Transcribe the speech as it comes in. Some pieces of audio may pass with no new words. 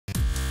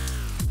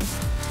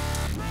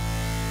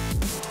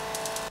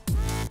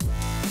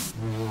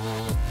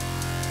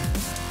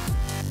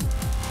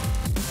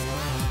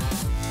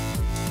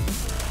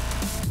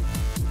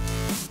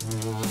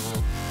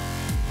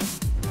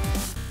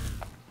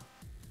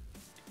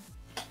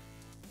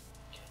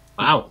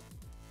Wow.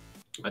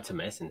 That's a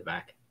mess in the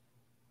back.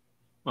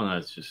 Well,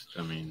 that's just,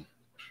 I mean,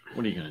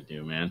 what are you going to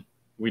do, man?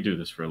 We do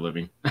this for a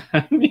living.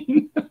 I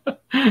mean,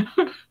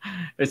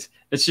 it's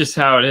just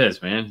how it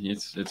is, man.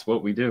 It's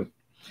what we do.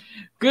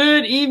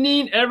 Good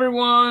evening,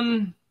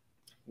 everyone.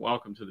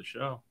 Welcome to the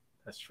show.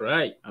 That's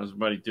right. How's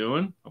everybody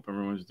doing? Hope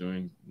everyone's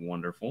doing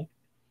wonderful.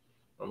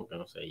 I'm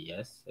going to say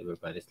yes.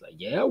 Everybody's like,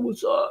 yeah,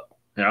 what's up?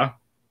 Yeah.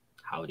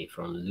 Howdy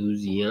from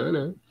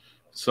Louisiana.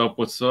 What's up?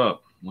 What's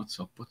up? What's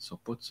up? What's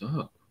up? What's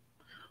up?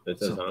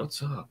 What's up?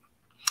 What's up?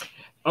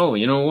 Oh,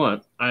 you know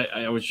what?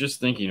 I was just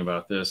thinking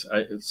about this.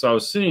 So I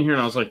was sitting here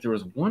and I was like, there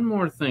was one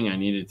more thing I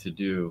needed to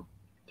do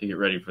to get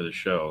ready for the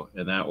show,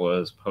 and that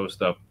was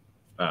post up,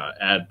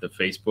 add the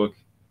Facebook.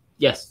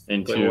 Yes.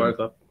 Into Clean Wire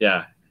Club.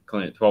 Yeah,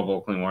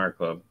 12-volt Clean Wire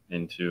Club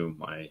into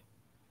my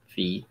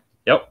feed.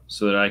 Yep,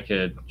 so that I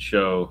could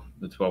show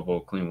the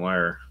 12-volt Clean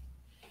Wire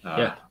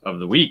of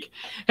the week.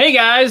 Hey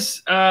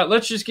guys,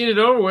 let's just get it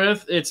over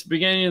with. It's the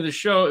beginning of the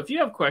show. If you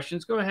have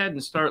questions, go ahead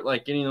and start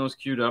getting those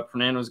queued up.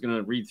 Fernando's going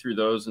to read through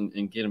those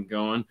and get them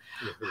going.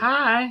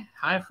 Hi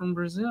from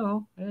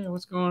Brazil. Hey,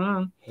 what's going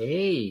on?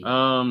 Hey.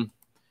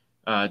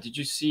 Did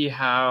you see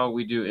how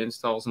we do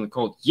installs in the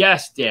cold?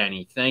 Yes,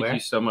 Danny. Thank you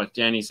so much.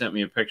 Danny sent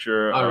me a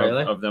picture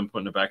of them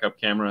putting a backup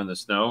camera in the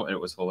snow. It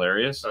was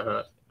hilarious.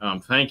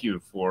 Thank you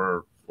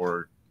for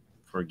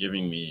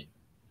giving me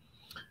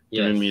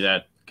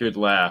that good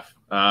laugh.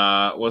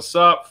 What's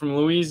up from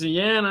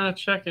Louisiana?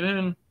 Check it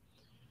in.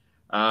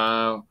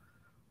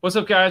 What's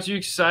up, guys? Are you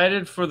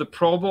excited for the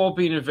Pro Bowl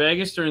being in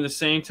Vegas during the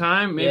same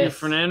time? Maybe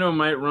Fernando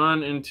might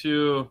run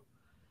into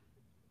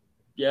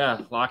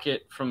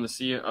Lockett from the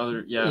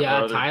Tyler.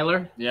 Yeah,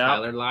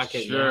 Tyler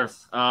Lockett. Sure.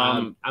 Yes.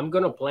 I'm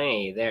gonna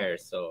play there,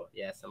 so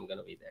yes, I'm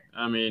gonna be there.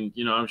 I mean,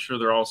 I'm sure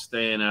they're all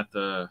staying at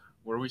the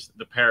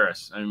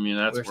Paris. I mean,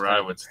 that's where I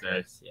would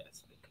stay.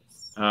 Yes,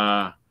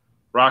 because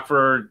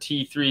Rockford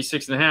T3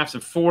 6.5s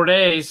in 4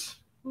 days.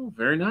 Oh,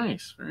 very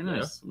nice. Very nice.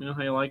 Yeah. Let me know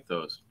how you like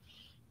those.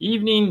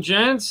 Evening,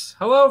 gents.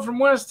 Hello from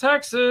West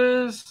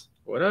Texas.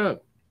 What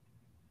up?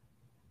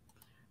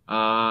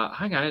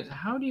 Hi, guys.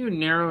 How do you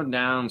narrow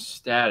down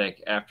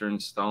static after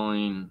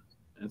installation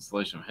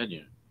of head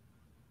unit?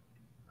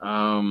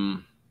 I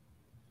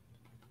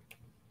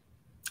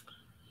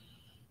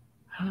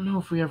don't know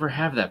if we ever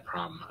have that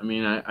problem. I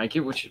mean, I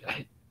get what you...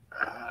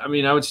 I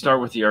mean, I would start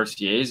with the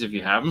RCAs if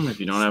you have them. If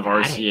you don't have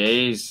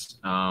RCAs,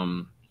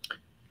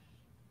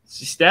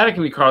 static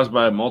can be caused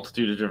by a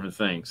multitude of different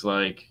things.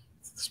 Like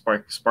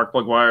spark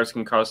plug wires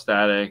can cause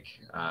static,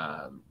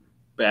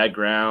 bad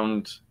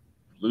ground,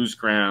 loose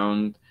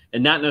ground,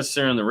 and not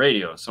necessarily on the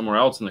radio. Somewhere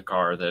else in the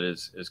car that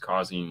is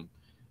causing,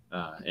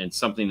 and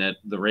something that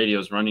the radio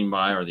is running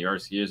by or the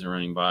RCAs are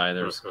running by.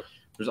 There's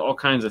all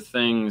kinds of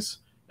things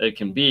that it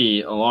can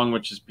be, along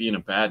with just being a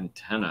bad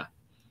antenna.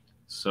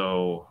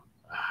 So.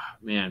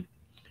 Man,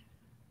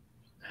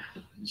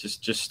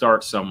 just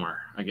start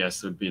somewhere, I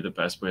guess would be the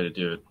best way to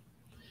do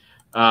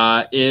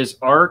it. Is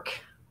ARC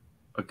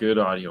a good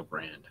audio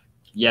brand?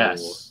 Yes.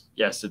 Cool.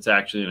 Yes, it's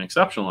actually an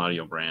exceptional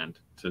audio brand,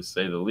 to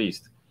say the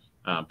least.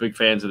 Big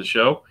fans of the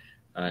show.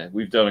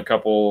 We've done a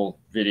couple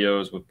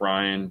videos with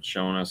Brian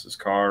showing us his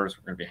cars.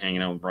 We're going to be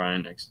hanging out with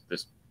Brian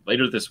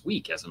later this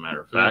week, as a matter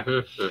of fact.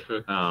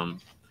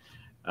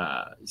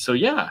 So,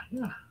 yeah.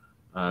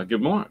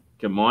 Good morning.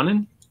 Good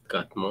morning.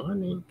 Good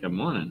morning. Good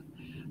morning.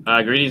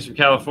 Greetings from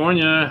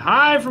California.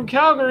 Hi from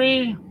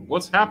Calgary.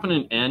 What's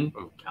happening, N?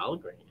 From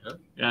Calgary, huh?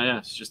 Yeah.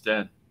 It's just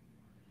Ed.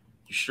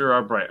 You sure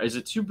are bright. Is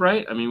it too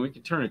bright? I mean, we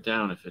could turn it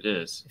down if it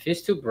is. If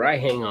it's too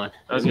bright, hang on.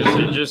 I was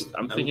gonna say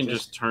I'm thinking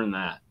just turn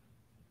that.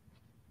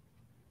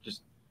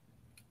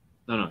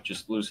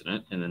 Just loosen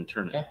it and then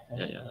turn it.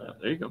 Yeah.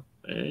 There you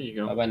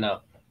go. How about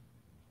now?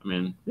 I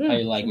mean, how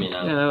you like me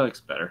now? Yeah, that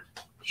looks better.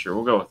 Sure,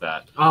 we'll go with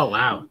that. Oh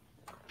wow.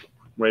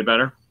 Way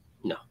better?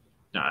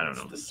 No, I don't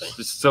know.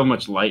 There's so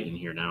much light in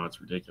here now;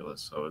 it's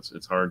ridiculous. So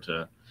it's hard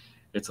to.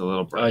 It's a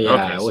little bright. Oh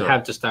yeah, we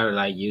have to start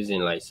using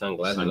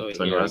sunglasses.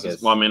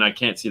 Sunglasses. Well, I mean, I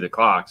can't see the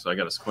clock, so I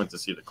got to squint to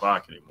see the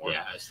clock anymore.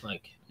 Yeah, it's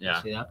see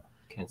that?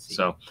 Can't see.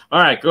 So,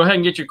 all right, go ahead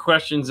and get your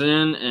questions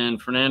in,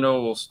 and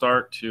Fernando will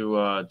start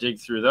to dig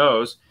through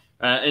those.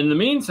 In the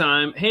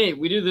meantime, hey,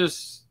 we do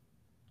this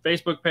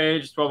Facebook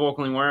page, 12-volt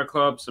Clean Wire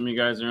Club. Some of you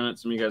guys are in it.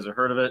 Some of you guys have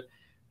heard of it.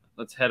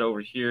 Let's head over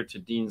here to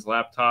Dean's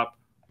laptop,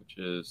 which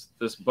is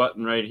this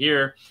button right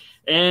here.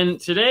 And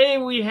today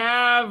we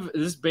have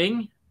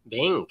Bing,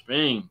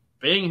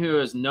 who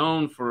is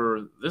known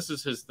for, this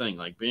is his thing.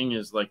 Bing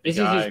is this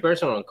is his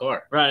personal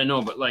car. Right, I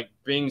know, but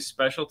Bing's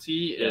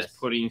specialty is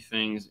putting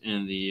things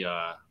in the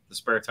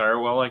spare tire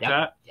well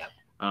that. Yep.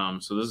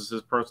 So this is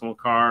his personal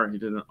car. He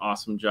did an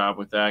awesome job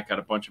with that. Got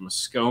a bunch of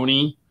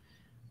Moscone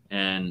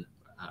and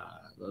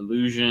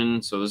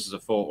Illusion. So this is a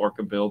full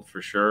Orca build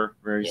for sure.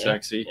 Very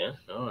sexy. Yeah,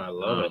 I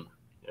love it.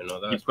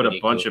 He put a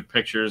bunch of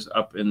pictures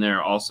up in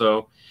there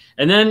also.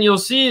 And then you'll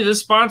see this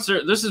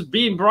sponsor. This is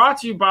being brought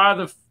to you by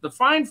the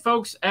fine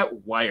folks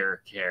at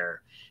Wire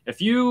Care.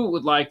 If you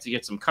would like to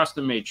get some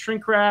custom-made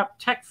shrink wrap,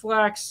 Tech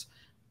Flex,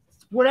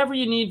 whatever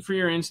you need for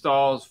your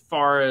install as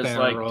far as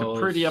like to Barrels,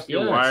 pretty up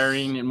your yes.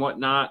 wiring and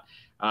whatnot.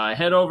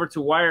 Head over to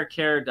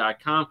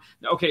wirecare.com.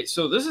 Okay,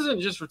 so this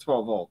isn't just for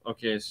 12 volt.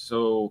 Okay,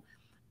 so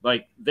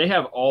like they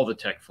have all the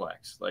Tech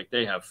Flex. Like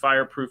they have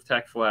fireproof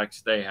Tech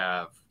Flex. They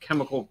have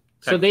chemical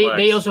Tech So they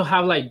Flex. also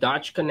have like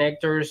Dodge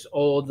connectors,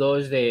 all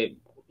those they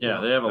Yeah,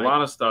 they have a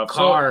lot of stuff.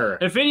 Car.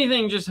 So if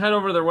anything, just head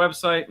over to their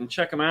website and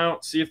check them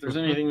out. See if there's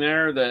anything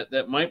there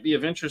that might be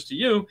of interest to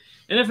you.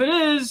 And if it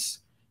is,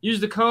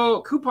 use the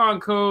coupon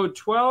code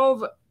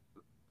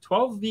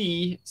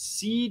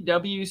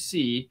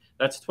 12VCWC.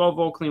 That's 12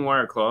 Volt Clean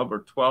Wire Club,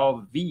 or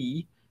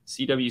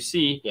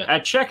 12VCWC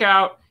at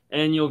checkout,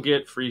 and you'll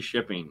get free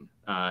shipping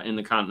in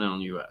the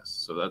continental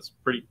U.S. So that's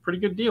pretty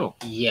good deal.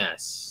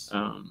 Yes.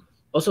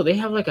 Also, they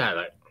have like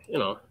a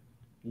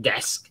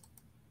desk,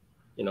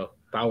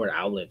 power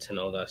outlets and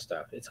all that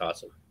stuff. It's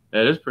awesome.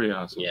 It is pretty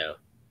awesome. Yeah.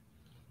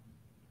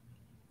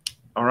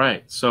 All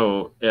right.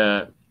 So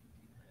I'm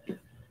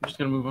just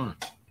gonna move on.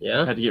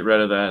 Yeah. I had to get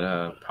rid of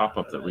that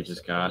pop-up that we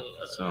just got,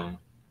 so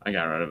I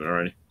got rid of it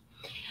already.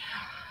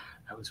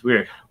 That was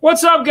weird.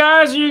 What's up,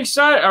 guys? Are you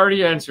excited? I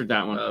already answered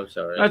that one. Oh, I'm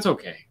sorry. That's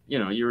okay.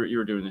 You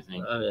were doing the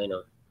thing. I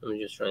know. I'm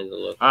just trying to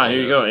look.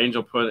 Here you go.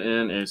 Angel put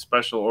in a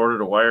special order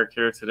to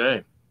WireCare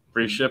today.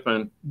 Free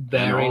shipping.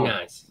 Very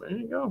nice. There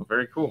you go.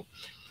 Very cool.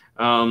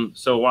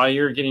 So while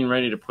you're getting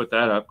ready to put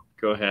that up,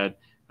 go ahead.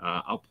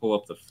 I'll pull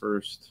up that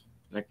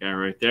guy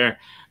right there.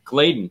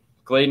 Gladen.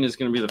 Gladen is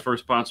going to be the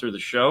first sponsor of the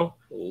show.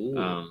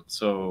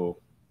 So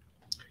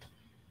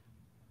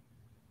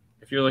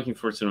if you're looking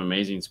for some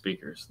amazing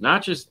speakers,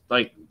 not just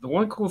like the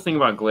one cool thing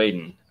about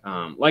Gladen,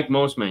 like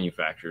most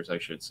manufacturers, I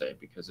should say,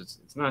 because it's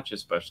not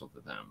just special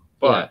to them,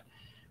 but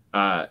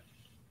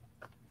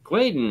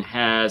Gladen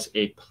has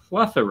a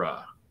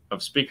plethora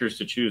of speakers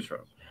to choose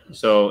from.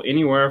 So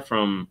anywhere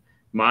from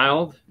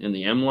mild in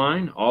the M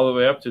line all the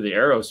way up to the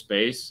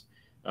Aerospace,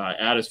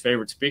 Ada's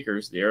favorite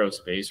speakers, the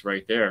Aerospace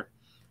right there.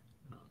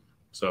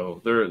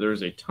 So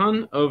there's a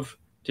ton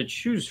to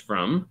choose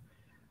from.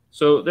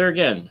 So there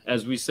again,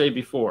 as we say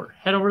before,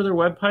 head over to their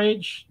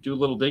webpage, do a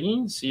little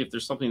digging, see if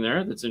there's something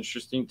there that's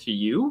interesting to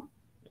you.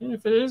 And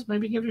if it is,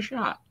 maybe give it a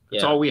shot.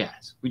 That's all we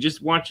ask. We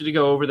just want you to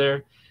go over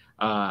there,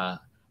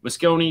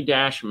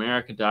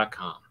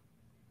 Moscone-America.com.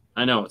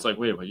 I know, it's like,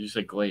 wait, what did you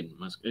say Gladen?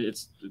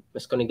 It's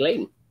Moscone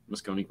Gladen.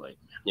 Moscone Gladen.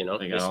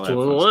 It's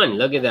 2-in-1.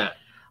 Look at that.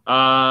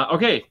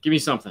 Okay, give me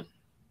something.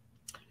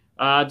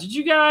 Did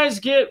you guys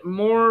get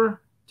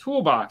more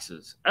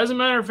toolboxes? As a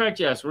matter of fact,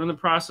 yes, we're in the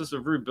process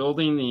of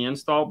rebuilding the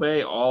install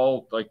bay,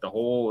 the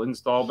whole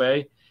install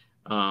bay.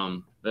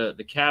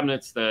 The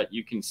cabinets that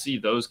you can see,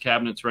 those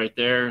cabinets right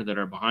there that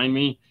are behind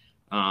me,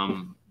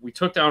 we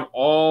took down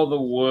all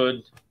the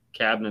wood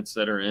cabinets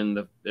that are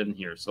in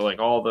here. So like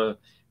all the,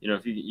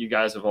 if you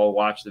guys have all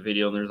watched the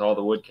video, and there's all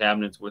the wood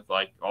cabinets with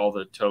like all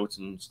the totes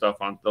and stuff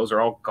on, those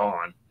are all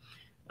gone.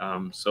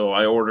 So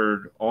I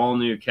ordered all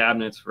new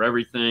cabinets for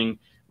everything.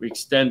 We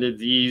extended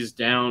these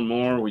down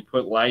more. We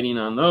put lighting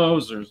on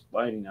those. There's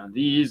lighting on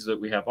these that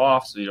we have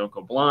off so you don't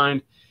go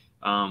blind.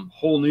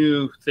 Whole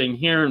new thing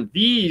here. And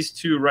these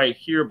two right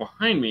here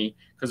behind me,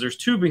 because there's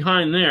two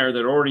behind there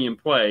that are already in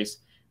place,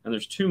 and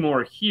there's two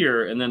more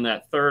here, and then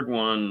that third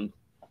one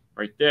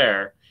right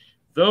there.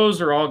 Those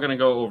are all going to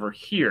go over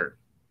here.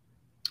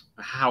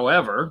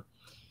 However,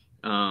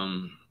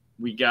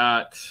 we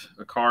got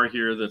a car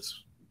here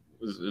that's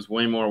is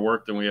way more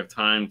work than we have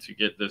time to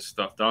get this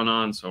stuff done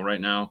on. So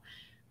right now,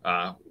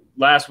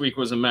 last week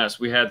was a mess.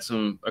 We had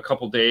a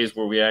couple days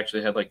where we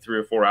actually had like 3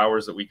 or 4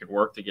 hours that we could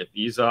work to get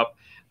these up.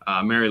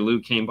 Mary Lou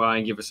came by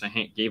and gave us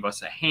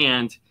a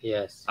hand.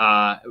 Yes.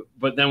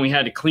 But then we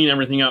had to clean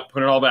everything up,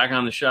 put it all back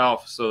on the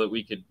shelf so that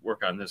we could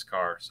work on this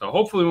car. So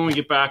hopefully when we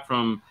get back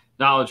from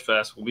Knowledge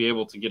Fest, we'll be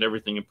able to get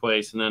everything in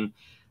place. And then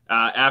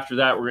after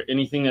that,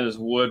 anything that is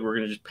wood, we're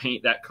going to just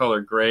paint that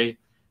color gray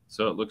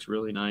so it looks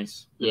really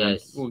nice.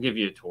 Yes. We'll give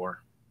you a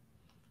tour.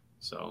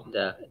 So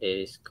that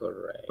is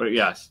correct. But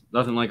yes,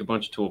 nothing like a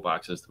bunch of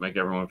toolboxes to make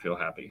everyone feel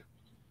happy.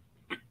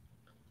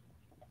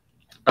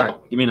 All right,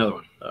 give me another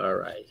one. All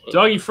right.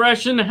 Doggy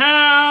Fresh in the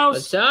house.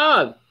 What's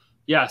up?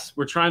 Yes,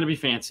 we're trying to be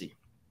fancy.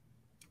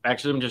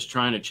 Actually, I'm just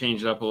trying to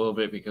change it up a little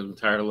bit because I'm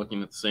tired of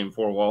looking at the same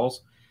 4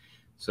 walls.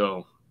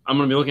 So I'm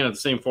going to be looking at the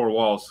same 4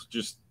 walls,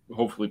 just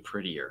hopefully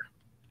prettier.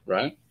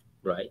 Right?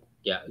 Right.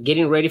 Yeah.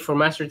 Getting ready for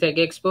Master Tech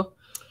Expo?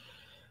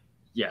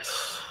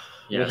 Yes.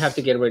 We have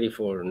to get ready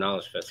for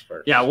Knowledge Fest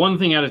first. Yeah, one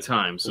thing at a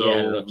time.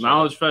 So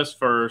Knowledge Fest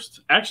first.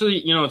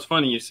 Actually, it's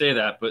funny you say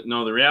that, but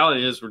no, the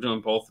reality is we're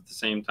doing both at the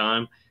same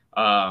time.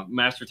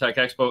 Master Tech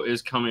Expo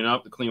is coming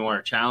up. The Clean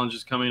Wire Challenge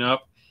is coming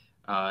up.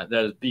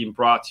 That is being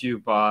brought to you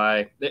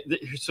by...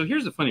 So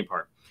here's the funny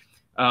part.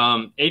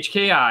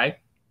 HKI,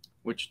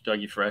 which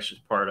Dougie Fresh is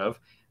part of,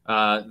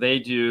 they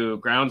do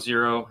Ground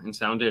Zero and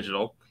Sound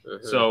Digital.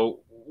 So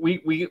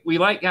we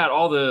got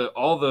all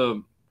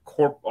the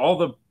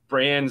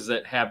brands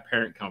that have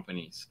parent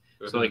companies.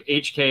 So like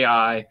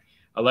HKI,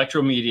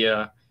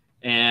 Electromedia,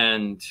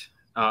 and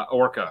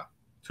Orca.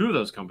 2 of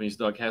those companies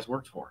Doug has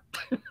worked for.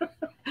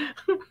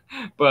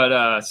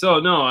 But so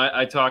no,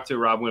 I talked to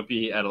Rob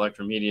Wimpy at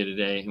Electromedia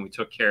today, and we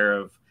took care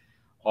of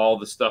all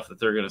the stuff that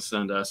they're going to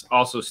send us.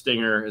 Also,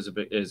 Stinger is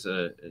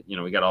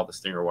we got all the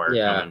Stinger wire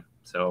coming.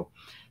 So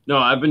no,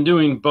 I've been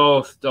doing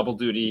both double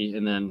duty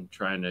and then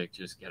trying to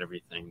just get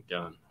everything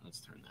done.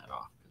 Let's turn that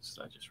off because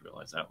I just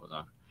realized that was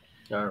on.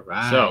 All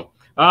right. So,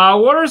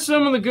 what are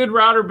some of the good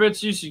router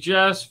bits you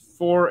suggest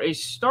for a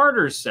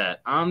starter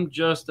set? I'm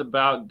just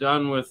about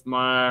done with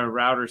my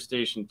router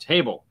station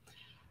table.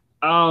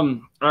 All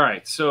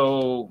right.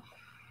 So,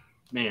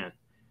 man,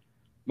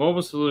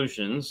 Mobile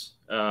Solutions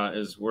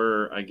is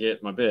where I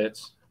get my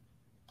bits.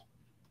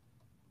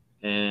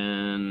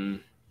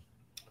 And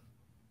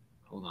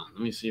hold on,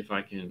 let me see if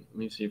I can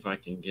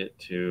get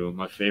to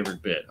my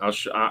favorite bit.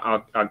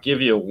 I'll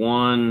give you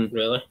one.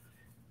 Really?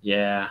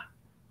 Yeah,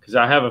 because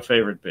I have a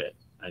favorite bit.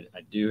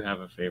 I do have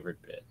a favorite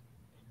bit.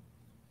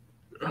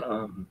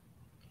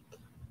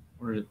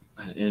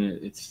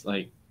 It's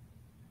like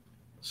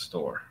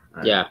store.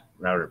 Right. Yeah.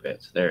 Router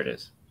bits. There it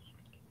is.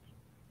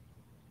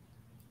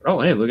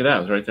 Oh, hey, look at that.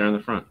 It was right there in the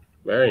front.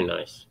 Very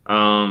nice.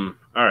 All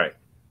right.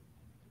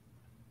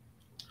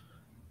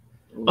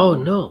 Oh,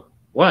 no.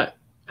 What?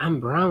 I'm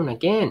brown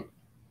again.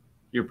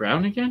 You're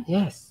brown again?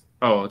 Yes.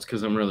 Oh, it's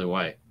because I'm really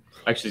white.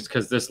 Actually, it's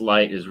because this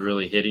light is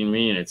really hitting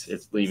me and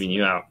it's leaving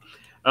you out.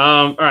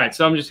 All right,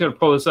 so I'm just going to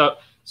pull this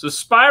up. So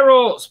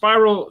spiral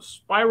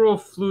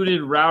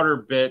fluted router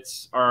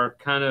bits are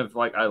kind of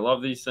like, I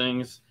love these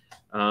things.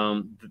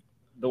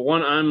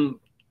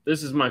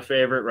 This is my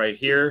favorite right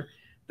here.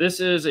 This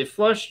is a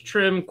flush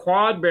trim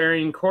quad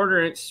bearing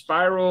 1/4 inch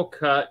spiral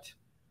cut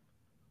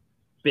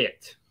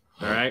bit.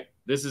 All right,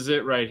 this is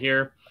it right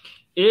here.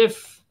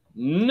 If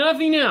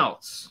nothing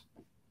else,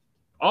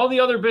 all the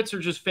other bits are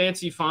just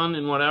fancy fun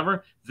and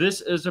whatever.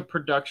 This is a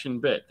production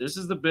bit. This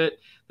is the bit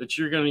that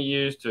you're going to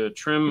use to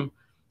trim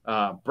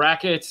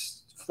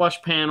brackets, flush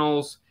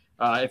panels.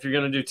 If you're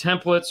going to do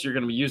templates, you're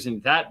going to be using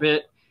that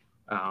bit.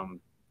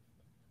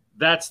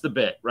 That's the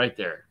bit right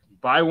there.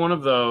 Buy one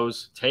of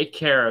those, take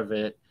care of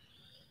it.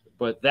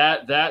 But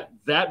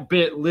that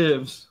bit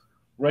lives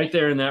right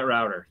there in that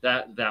router.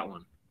 That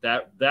one.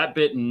 That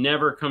bit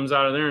never comes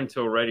out of there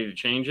until ready to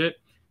change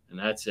it, and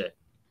that's it.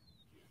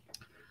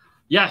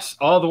 Yes,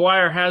 all the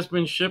wire has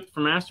been shipped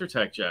from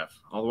MasterTech, Jeff.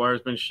 All the wire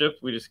has been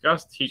shipped. We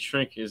discussed heat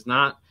shrink is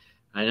not.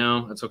 I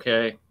know, it's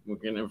okay. We're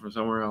getting it from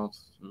somewhere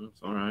else.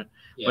 It's all right.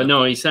 Yeah. But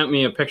no, he sent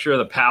me a picture of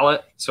the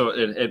pallet, so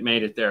it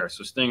made it there.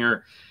 So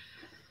Stinger's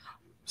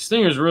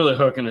really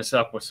hooking us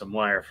up with some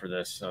wire for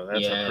this, so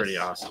that's pretty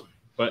awesome.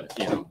 But,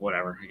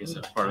 whatever. I guess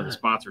that's part of the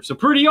sponsor. So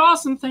pretty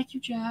awesome. Thank you,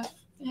 Jeff.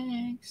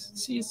 Thanks.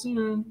 See you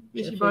soon.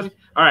 Miss you, buddy.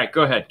 All right,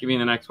 go ahead. Give me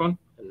the next one.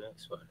 The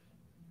next one.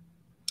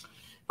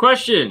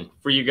 Question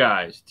for you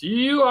guys. Do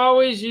you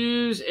always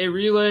use a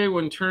relay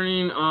when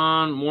turning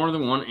on more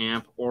than 1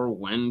 amp, or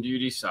when do you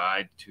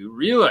decide to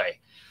relay?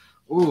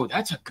 Ooh,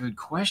 that's a good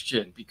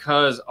question,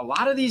 because a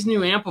lot of these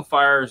new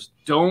amplifiers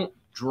don't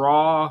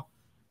draw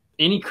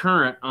any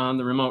current on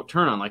the remote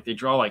turn on. Like, they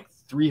draw like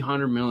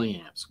 300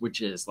 milliamps,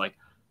 which is like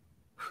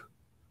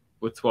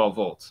with 12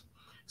 volts.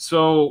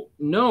 So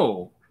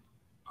no,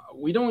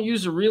 we don't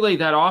use a relay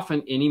that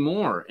often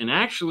anymore. And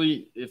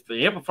actually, if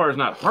the amplifier is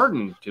not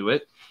hardened to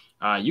it,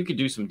 you could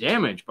do some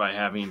damage by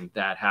having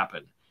that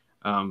happen.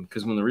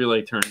 Because when the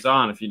relay turns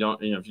on, if you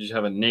don't, if you just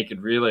have a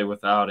naked relay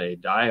without a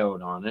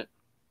diode on it,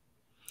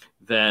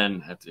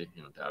 then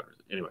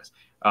anyways,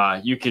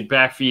 you could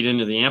backfeed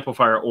into the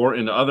amplifier or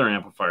into other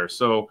amplifiers.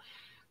 So,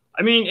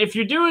 I mean, if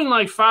you're doing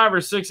like 5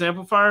 or 6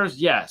 amplifiers,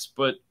 yes,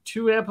 but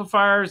 2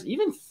 amplifiers,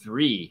 even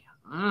 3,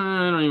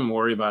 I don't even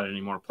worry about it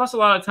anymore. Plus, a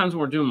lot of times when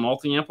we're doing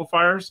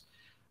multi-amplifiers,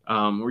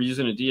 we're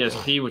using a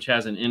DSP, which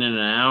has an in and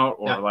an out,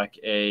 or like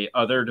a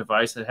other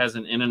device that has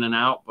an in and an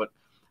out. But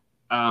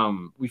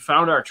we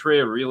found our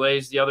tray of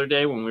relays the other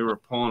day when we were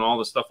pulling all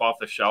the stuff off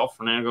the shelf.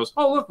 Fernando goes,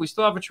 "Oh, look, we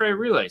still have a tray of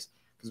relays,"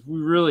 because we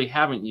really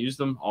haven't used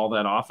them all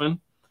that often.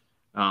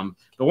 The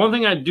one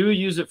thing I do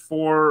use it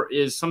for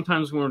is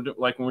sometimes when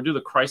we do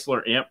the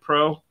Chrysler Amp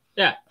Pro.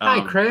 Yeah.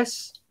 Hi,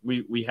 Chris.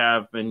 We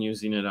have been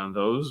using it on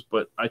those,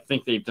 but I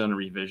think they've done a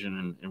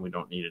revision and we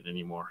don't need it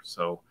anymore.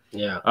 So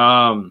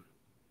yeah.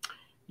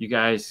 You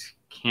guys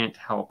can't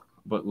help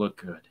but look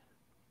good.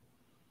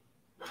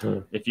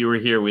 If you were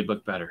here, we'd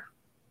look better.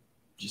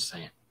 Just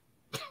saying.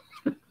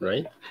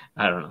 Right?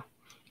 I don't know.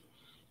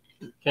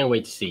 Can't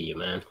wait to see you,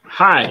 man.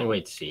 Hi. Can't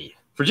wait to see you.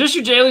 For just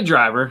your daily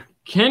driver,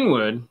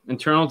 Kenwood,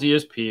 internal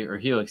DSP, or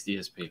Helix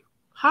DSP?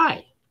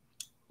 Hi.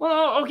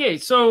 Well, okay,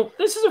 so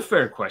this is a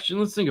fair question.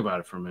 Let's think about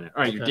it for a minute.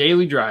 All right, your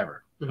daily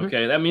driver. Mm-hmm.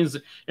 Okay, that means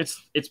it's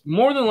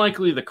more than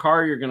likely the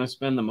car you're going to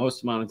spend the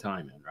most amount of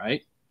time in,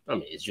 right? I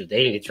mean, it's your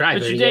daily driver.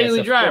 It's your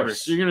daily driver.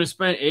 So you're going to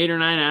spend 8 or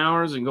 9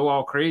 hours and go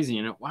all crazy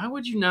in it. Why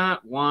would you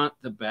not want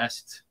the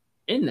best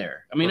in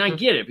there? I mean, I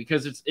get it,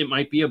 because it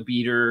might be a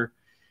beater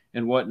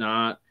and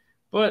whatnot.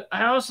 But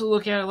I also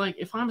look at it like,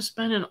 if I'm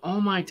spending all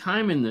my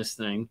time in this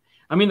thing,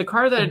 I mean, the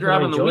car that I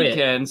drive on the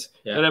weekends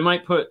that I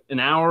might put an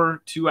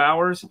hour, 2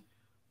 hours,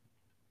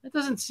 that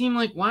doesn't seem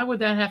like, why would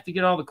that have to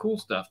get all the cool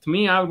stuff? To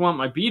me, I would want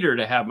my beater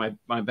to have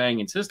my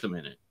banging system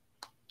in it.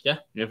 Yeah.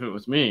 If it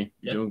was me,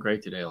 you're Yeah. doing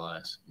great today,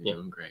 Elias. You're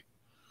Yeah. doing great.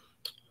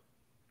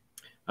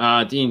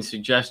 Dean,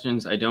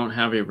 suggestions. I don't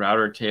have a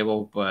router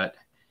table, but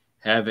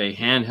have a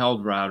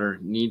handheld router.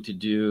 Need to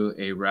do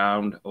a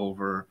round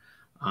over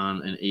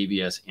on an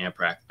ABS amp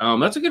rack.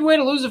 That's a good way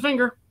to lose a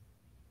finger.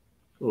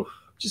 Oof.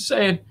 Just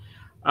saying.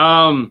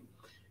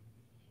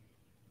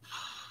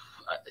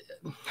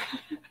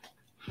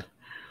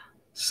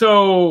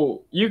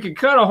 So you could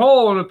cut a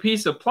hole in a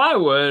piece of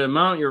plywood and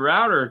mount your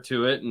router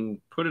to it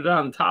and put it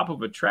on top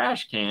of a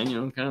trash can, you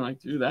know, kind of like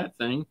do that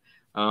thing.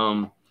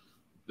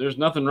 There's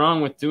nothing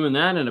wrong with doing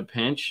that in a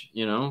pinch,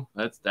 you know,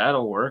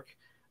 that'll work.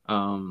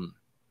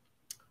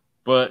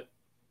 But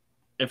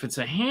if it's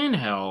a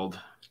handheld,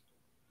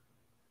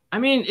 I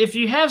mean, if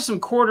you have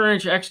some 1/4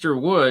 inch extra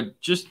wood,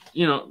 just,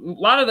 you know,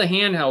 a lot of the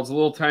handhelds, a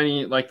little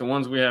tiny, like the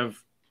ones we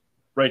have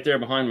right there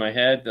behind my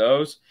head,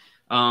 those,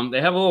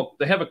 they have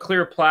a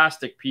clear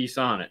plastic piece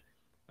on it.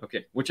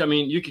 Okay. Which, I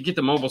mean, you could get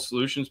the Mobile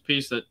Solutions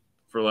piece that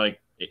for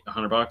like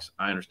 $100.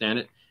 I understand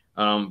it.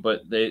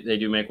 But they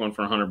do make one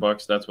for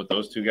 $100. That's what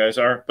those two guys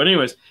are. But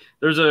anyways,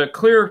 there's a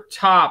clear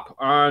top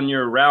on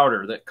your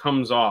router that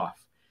comes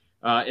off.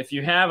 If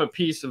you have a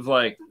piece of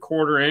like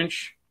 1/4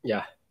 inch,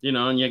 yeah, you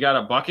know, and you got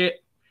a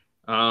bucket,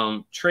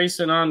 trace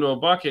it onto a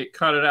bucket,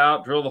 cut it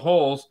out, drill the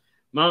holes,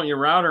 mount your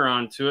router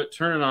onto it,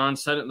 turn it on,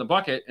 set it in the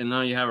bucket, and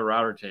now you have a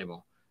router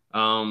table.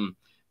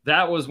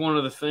 That was one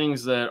of the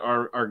things that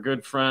our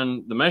good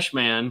friend, the Mesh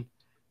Man,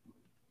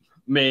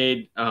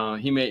 made.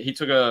 He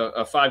took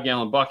a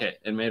 5-gallon bucket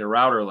and made a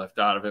router lift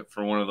out of it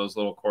for one of those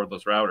little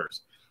cordless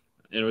routers.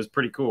 And it was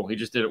pretty cool. He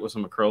just did it with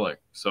some acrylic.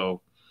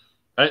 So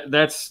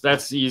that's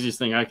the easiest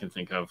thing I can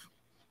think of.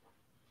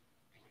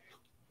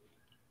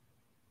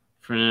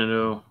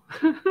 Fernando.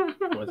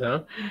 What's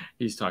that?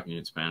 He's talking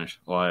in Spanish.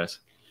 Elias.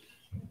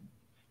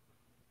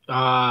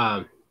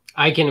 I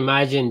can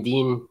imagine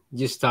Dean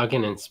just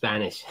talking in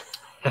Spanish.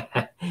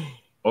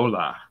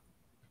 Hola.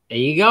 There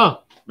you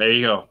go. There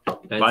you go.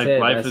 That's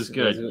Life is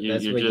good.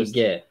 That's what you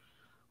get.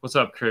 What's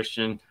up,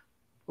 Christian?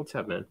 What's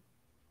up, man?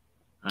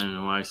 I don't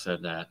know why I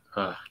said that.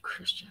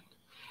 Christian.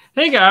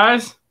 Hey,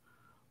 guys.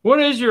 What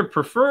is your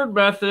preferred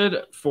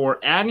method for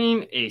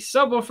adding a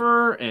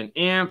subwoofer, an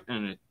amp,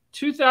 and a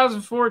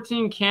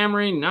 2014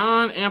 Camry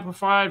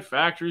non-amplified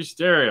factory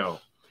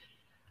stereo?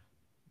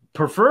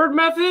 Preferred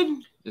method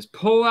is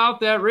pull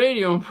out that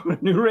radio and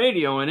put a new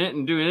radio in it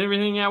and do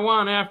everything I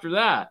want after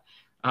that.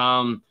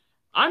 I'm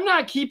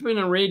not keeping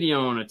a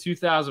radio on a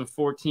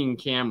 2014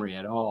 Camry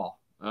at all.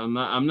 I'm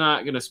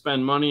not going to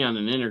spend money on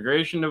an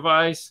integration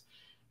device.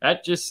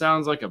 That just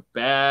sounds like a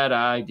bad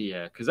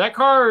idea, because that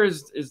car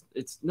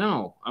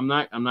no, I'm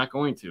not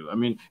going to. I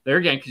mean, there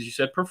again, because you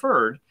said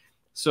preferred.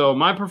 So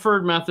my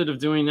preferred method of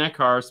doing that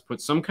car is to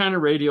put some kind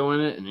of radio in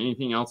it and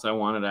anything else I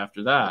wanted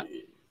after that.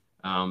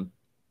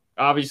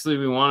 Obviously,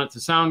 we want it to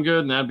sound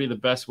good, and that'd be the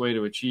best way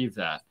to achieve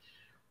that.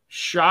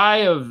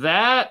 Shy of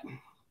that,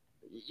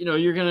 you know,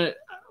 you're going to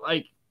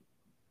like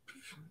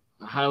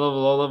high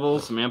level, low level,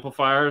 some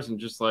amplifiers, and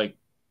just like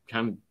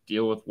kind of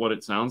deal with what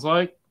it sounds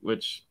like,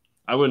 which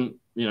I wouldn't,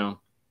 you know,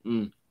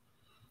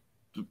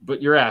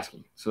 but you're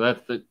asking. So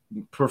that's the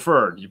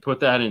preferred. You put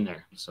that in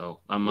there.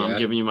 So I'm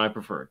giving you my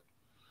preferred.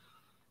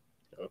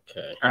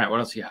 Okay. All right. What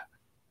else you got?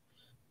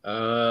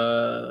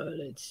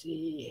 Let's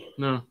see.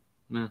 No.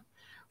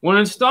 When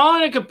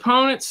installing a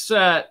component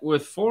set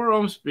with 4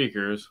 ohm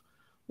speakers,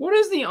 what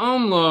is the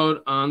ohm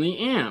load on the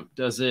amp?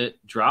 Does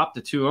it drop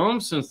to 2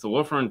 ohms since the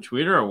woofer and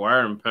tweeter are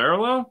wired in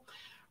parallel?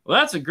 Well,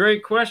 that's a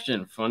great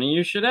question. Funny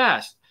you should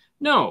ask.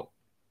 No.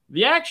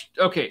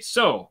 Okay,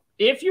 so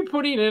if you're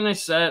putting in a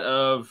set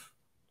of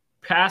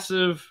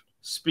passive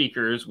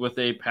speakers with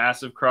a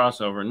passive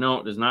crossover, no,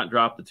 it does not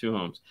drop to 2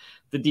 ohms.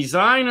 The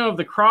design of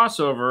the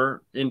crossover,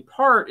 in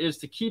part, is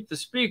to keep the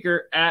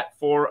speaker at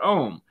 4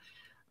 ohm.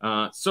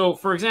 So,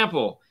 for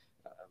example,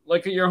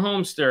 like at your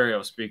home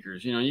stereo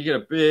speakers, you know, you get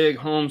a big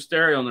home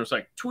stereo and there's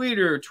like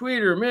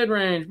tweeter,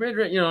 mid-range,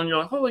 you know, and you're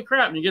like, holy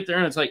crap. And you get there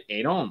and it's like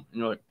 8 ohm. And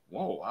you're like,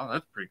 whoa, wow,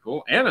 that's pretty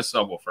cool. And a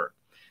subwoofer.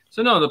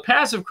 So, no, the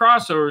passive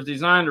crossover is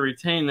designed to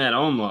retain that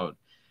ohm load.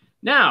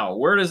 Now,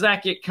 where does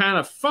that get kind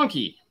of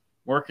funky?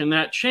 Where can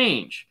that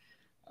change?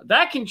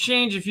 That can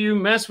change if you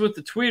mess with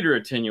the tweeter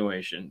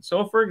attenuation.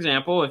 So, for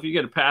example, if you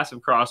get a passive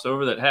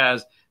crossover that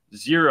has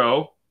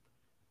 0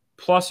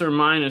 plus or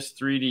minus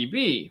 3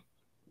 dB,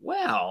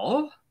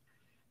 well,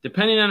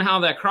 depending on how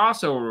that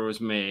crossover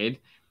was made,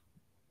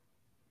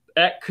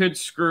 that could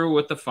screw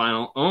with the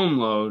final ohm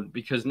load,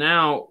 because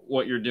now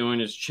what you're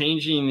doing is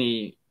changing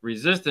the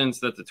resistance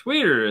that the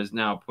tweeter is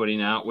now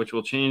putting out, which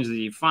will change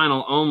the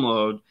final ohm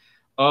load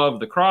of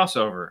the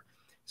crossover.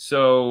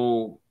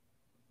 So,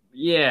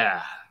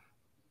 yeah,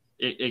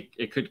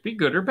 it could be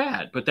good or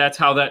bad, but that's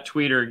how that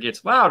tweeter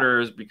gets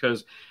louder, is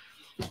because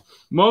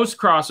most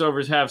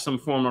crossovers have some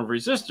form of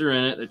resistor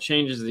in it that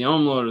changes the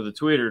ohm load of the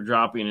tweeter,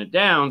 dropping it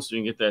down so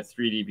you can get that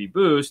 3 dB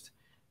boost,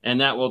 and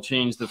that will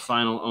change the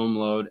final ohm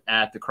load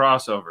at the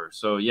crossover.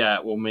 So yeah,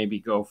 it will maybe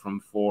go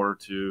from 4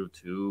 to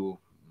 2,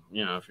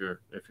 you know, if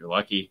you're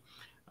lucky.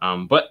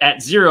 But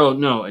at 0,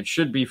 no, it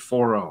should be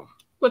 4 ohm.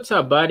 What's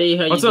up, buddy?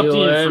 How What's you up,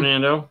 doing? Dean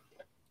Fernando?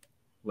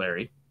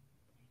 Larry.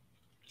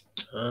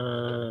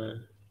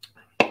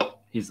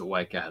 He's the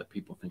white guy that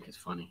people think is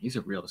funny. He's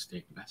a real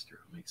estate investor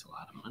who makes a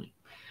lot of money.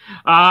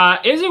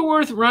 Is it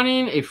worth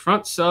running a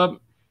front sub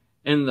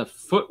in the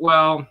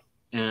footwell,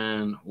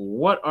 and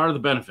what are the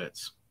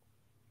benefits?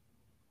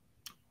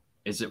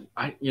 Is it,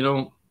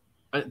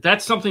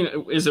 that's something,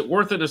 is it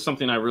worth it is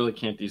something I really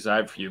can't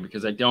decide for you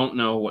because I don't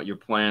know what your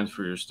plans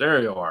for your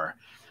stereo are.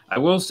 I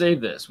will say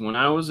this. When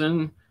I was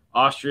in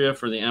Austria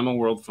for the EMA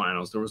World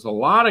Finals, there was a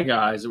lot of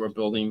guys that were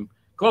building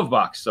glove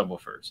box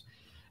subwoofers,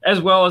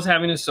 as well as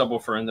having a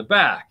subwoofer in the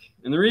back.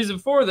 And the reason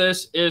for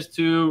this is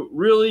to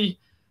really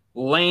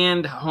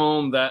land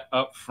home that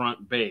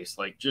upfront bass,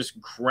 like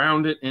just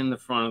ground it in the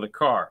front of the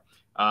car.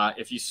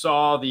 If you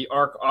saw the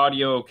Arc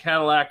Audio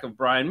Cadillac of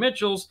Brian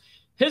Mitchell's,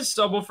 his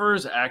subwoofer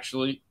is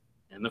actually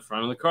in the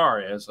front of the car.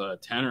 It has a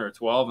 10 or a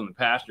 12 in the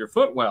passenger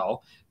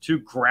footwell to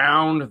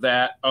ground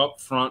that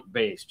upfront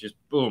bass. Just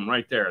boom,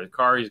 right there. The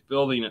car he's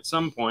building at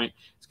some point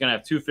is going to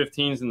have two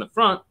 15s in the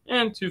front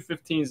and two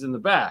 15s in the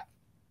back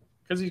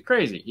because he's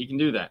crazy. He can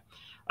do that.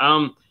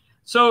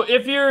 So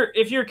if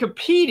you're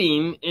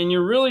competing and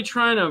you're really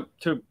trying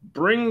to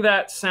bring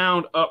that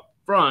sound up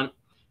front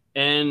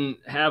and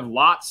have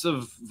lots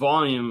of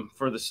volume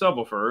for the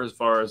subwoofer as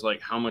far as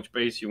like how much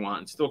bass you want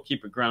and still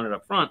keep it grounded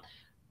up front,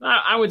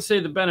 I would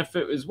say the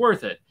benefit is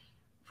worth it.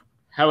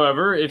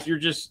 However, if you're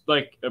just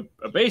like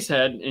a bass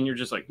head and you're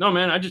just like, no,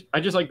 man, I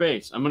just like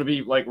bass. I'm going to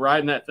be like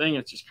riding that thing.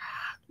 It's just,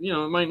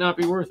 it might not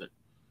be worth it.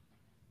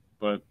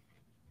 But,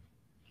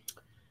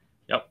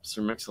 yep,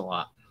 Sir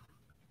Mix-a-Lot.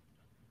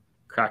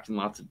 Cracking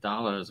lots of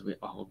dollars. We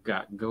all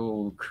got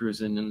gold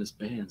cruising in this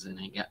Benz and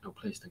ain't got no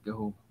place to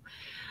go.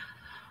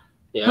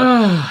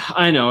 Yeah.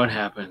 I know it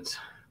happens.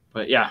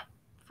 But, yeah,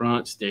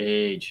 front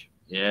stage.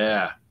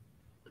 Yeah.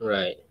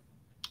 Right.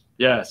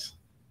 Yes.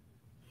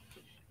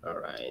 All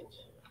right.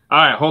 All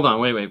right, hold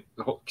on. Wait.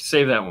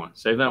 Save that one.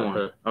 Save that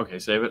one. Okay,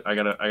 save it. I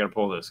gotta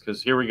pull this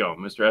because here we go,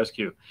 Mr.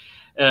 SQ.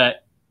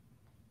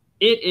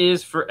 It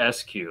is for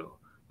SQ,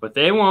 but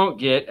they won't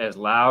get as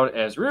loud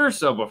as rear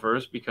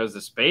subwoofers because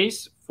the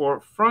space for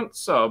front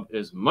sub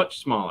is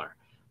much smaller.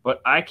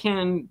 But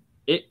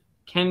it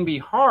can be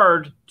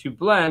hard to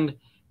blend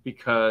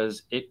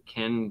because it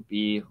can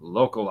be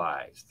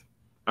localized.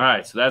 All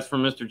right, so that's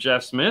from Mr.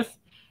 Jeff Smith,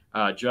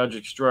 judge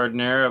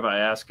extraordinaire of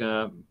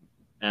Iasca,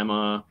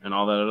 Emma, and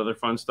all that other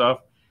fun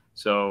stuff.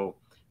 So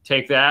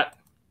take that,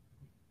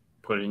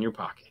 put it in your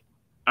pocket.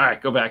 All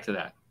right, go back to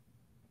that.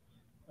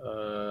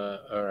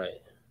 All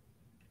right.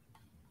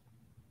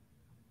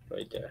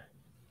 Right there.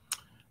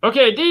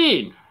 Okay,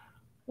 Dean,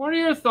 what are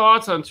your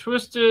thoughts on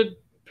twisted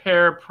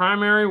pair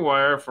primary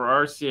wire for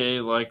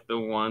RCA like the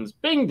ones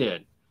Bing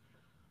did?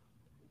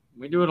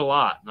 We do it a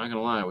lot, not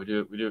gonna lie. We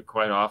do it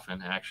quite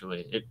often,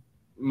 actually.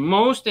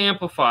 Most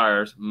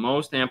amplifiers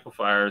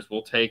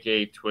will take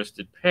a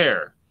twisted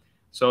pair.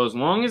 So as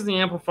long as the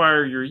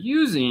amplifier you're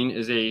using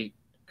is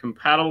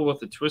compatible with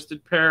the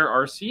twisted pair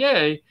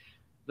RCA,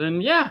 then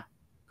yeah,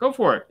 go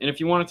for it. And if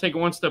you want to take it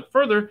one step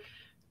further,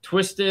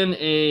 twist in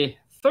a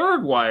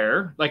third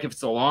wire, like if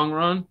it's a long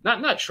run,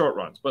 not short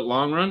runs, but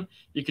long run,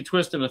 you could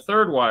twist in a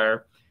third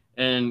wire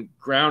and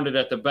ground it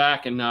at the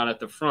back and not at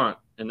the front,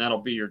 and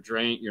that'll be your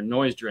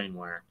noise drain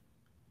wire.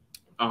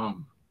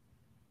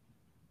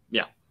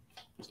 Yeah.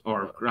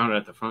 Or grounded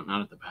at the front, not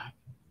at the back.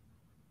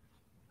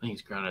 I think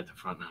it's grounded at the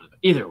front, not at the back.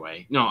 Either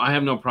way, no, I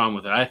have no problem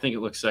with it. I think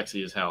it looks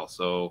sexy as hell.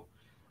 So,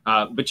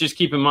 but just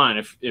keep in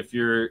mind, if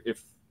you're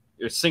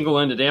a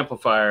single-ended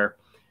amplifier,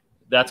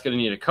 that's going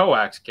to need a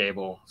coax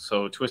cable.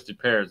 So twisted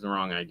pair is the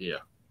wrong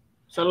idea.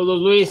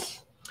 Saludos,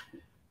 Luis.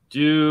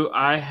 Do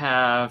I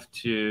have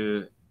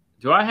to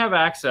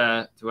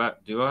access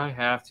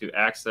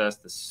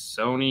the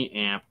Sony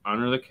amp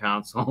under the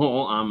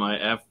console on my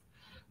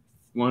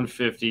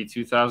F-150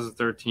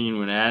 2013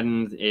 when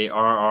adding the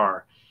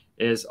ARR?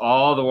 Is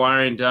all the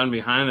wiring done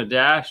behind the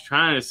dash?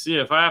 Trying to see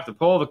if I have to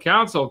pull the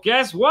console.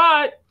 Guess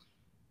what?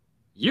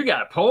 You got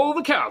to pull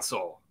the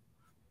console.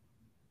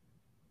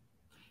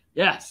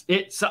 Yes,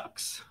 it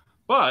sucks,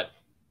 but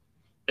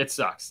it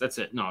sucks. That's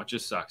it. No, it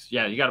just sucks.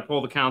 Yeah, you got to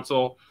pull the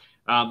console.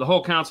 The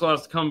whole console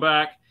has to come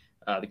back.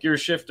 The gear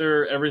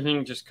shifter,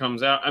 everything just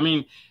comes out. I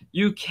mean,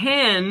 you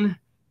can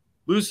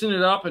loosen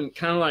it up and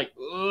kind of like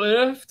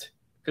lift,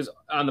 because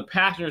on the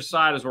passenger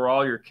side is where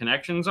all your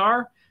connections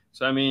are.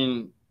 So, I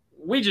mean,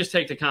 we just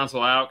take the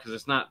console out because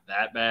it's not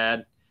that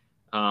bad.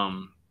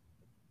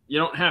 You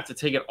don't have to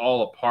take it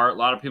all apart. A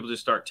lot of people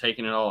just start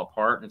taking it all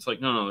apart. And it's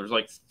like, no, there's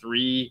like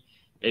 3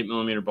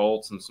 8mm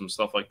bolts and some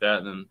stuff like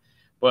that.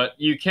 But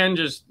you can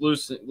just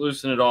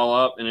loosen it all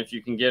up. And if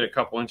you can get a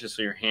couple inches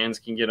so your hands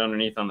can get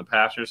underneath on the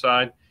passenger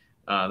side,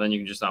 then you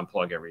can just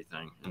unplug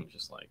everything and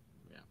just like,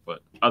 yeah.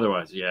 But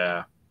otherwise,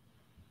 yeah.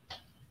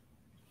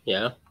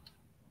 Yeah.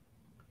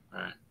 All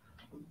right.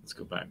 Let's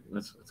go back.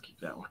 Let's keep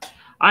that one.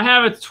 I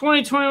have a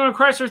 2021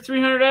 Chrysler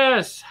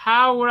 300S.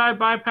 How would I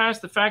bypass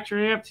the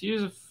factory amp to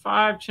use a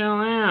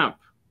 5-channel amp?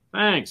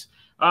 Thanks.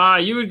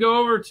 You would go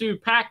over to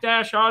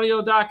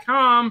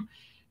pack-audio.com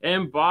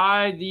and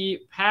buy the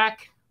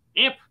Pack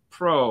Amp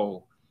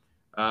Pro.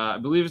 I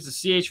believe it's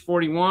the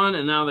CH41,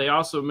 and now they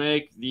also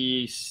make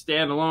the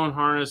standalone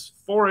harness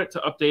for it to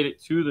update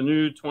it to the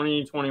new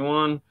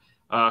 2021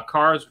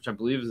 cars, which I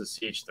believe is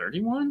the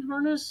CH31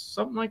 harness,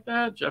 something like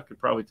that. Jeff could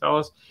probably tell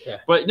us. Yeah.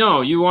 But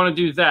no, you want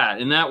to do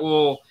that, and that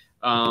will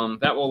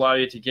allow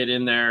you to get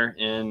in there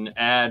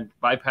and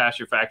bypass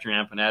your factory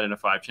amp and add in a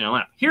 5-channel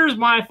amp. Here's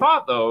my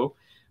thought, though.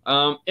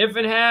 If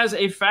it has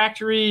a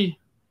factory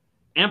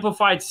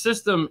amplified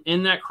system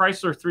in that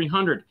Chrysler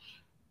 300,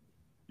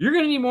 you're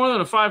going to need more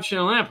than a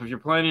 5-channel amp if you're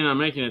planning on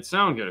making it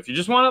sound good. If you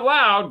just want it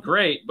loud,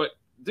 great. But,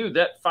 dude,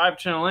 that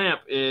 5-channel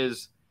amp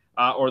is,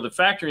 or the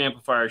factory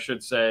amplifier, I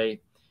should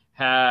say,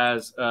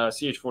 has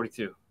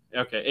CH42.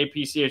 Okay, AP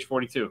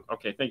CH42.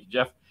 Okay, thank you,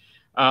 Jeff.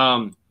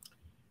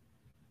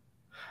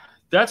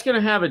 That's going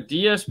to have a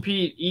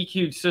DSP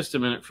EQ'd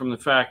system in it from the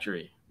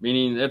factory,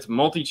 meaning it's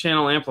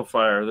multi-channel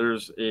amplifier.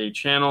 There's a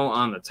channel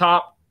on the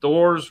top,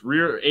 doors,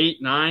 rear,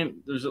 8, 9.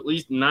 There's at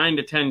least 9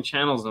 to 10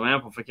 channels of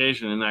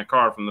amplification in that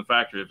car from the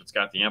factory if it's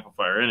got the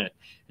amplifier in it.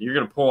 And you're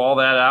going to pull all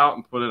that out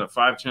and put in a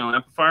 5-channel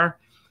amplifier.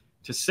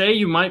 To say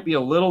you might be a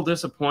little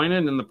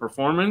disappointed in the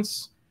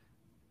performance,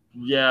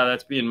 yeah,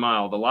 that's being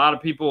mild. A lot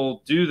of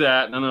people do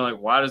that, and then they're like,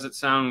 why does it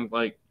sound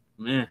like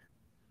meh?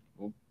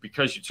 Well,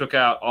 because you took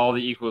out all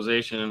the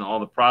equalization and all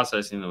the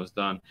processing that was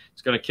done.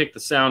 It's going to kick the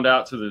sound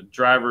out to the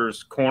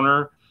driver's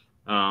corner,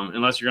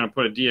 unless you're going to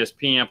put a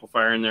DSP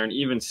amplifier in there. And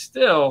even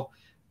still,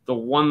 the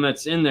one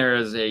that's in there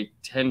is a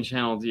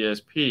 10-channel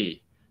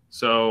DSP.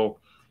 So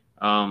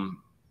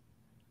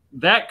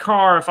that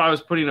car, if I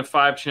was putting a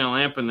 5-channel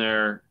amp in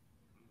there,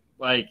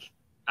 like,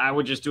 I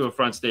would just do a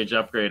front stage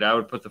upgrade. I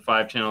would put the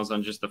 5 channels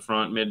on just the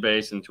front,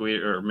 mid-bass, and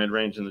tweet or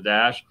mid-range in the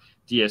dash,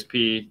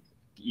 DSP,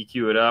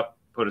 EQ it up,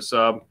 put a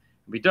sub,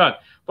 and be done.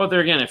 But there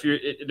again,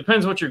 it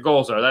depends what your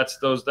goals are.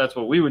 That's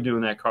what we would do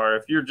in that car.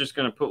 If you're just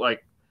going to put,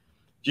 like,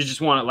 you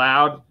just want it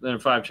loud, then a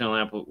 5-channel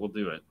amp will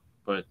do it.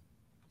 But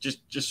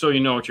just so you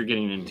know what you're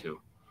getting into.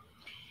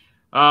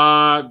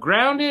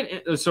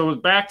 Grounded. So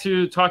back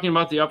to talking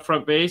about the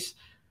upfront bass.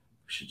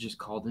 We should just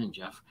called in,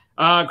 Jeff.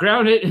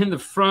 Ground it in the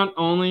front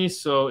only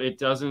so it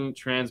doesn't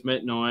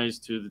transmit noise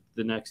to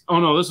the next. Oh,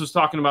 no, this was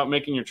talking about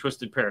making your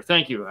twisted pair.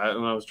 Thank you.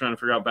 I was trying to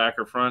figure out back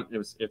or front.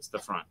 It's the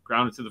front.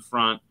 Ground it to the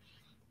front.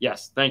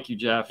 Yes, thank you,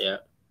 Jeff. Yeah.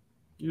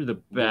 You're the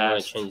best. Do you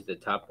want to change the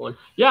top one?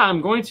 Yeah,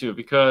 I'm going to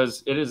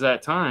because it is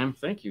that time.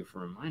 Thank you for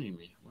reminding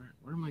me.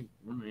 Where am I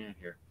at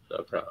here?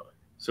 No problem.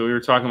 So we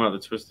were talking about the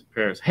twisted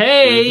pairs.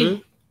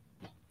 Hey!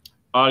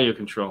 Audio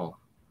control.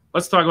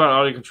 Let's talk about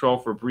audio control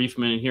for a brief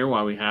minute here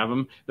while we have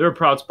them. They're a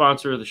proud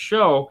sponsor of the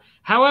show.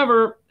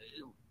 However,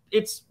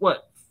 it's,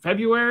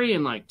 February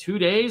in like 2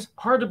 days?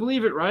 Hard to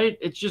believe it, right?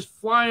 It's just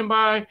flying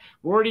by.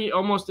 We're already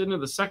almost into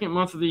the second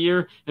month of the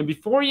year. And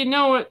before you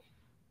know it,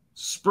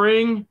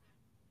 spring,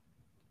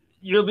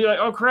 you'll be like,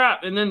 oh,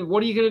 crap. And then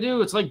what are you going to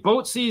do? It's like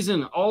boat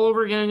season all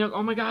over again. You're like,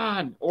 oh, my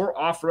God. Or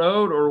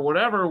off-road or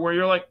whatever, where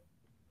you're like,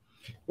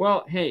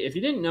 well, hey, if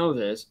you didn't know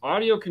this,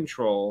 audio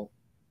control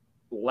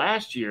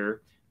last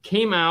year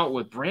came out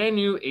with brand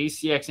new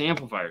ACX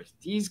amplifiers.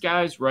 These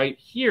guys right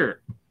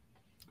here.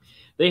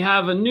 They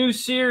have a new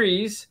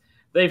series.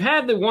 They've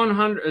had the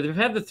 100, they've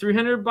had the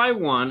 300 by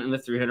 1 and the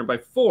 300 by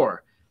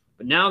 4.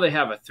 But now they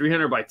have a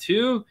 300 by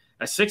 2,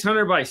 a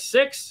 600 by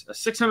 6, a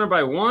 600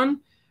 by 1,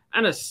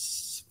 and a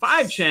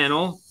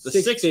 5-channel, the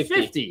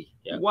 650.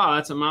 Yeah. Wow,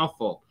 that's a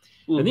mouthful.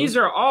 And these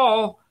are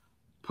all,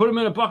 put them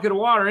in a bucket of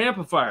water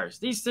amplifiers.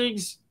 These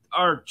things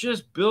are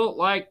just built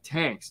like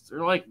tanks. They're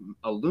like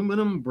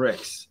aluminum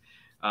bricks.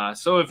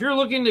 So if you're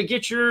looking to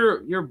get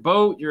your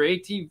boat, your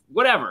AT,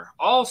 whatever,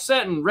 all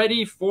set and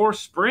ready for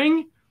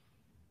spring,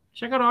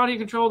 check out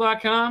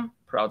audiocontrol.com.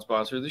 Proud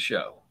sponsor of the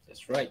show.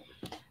 That's right.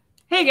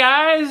 Hey,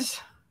 guys.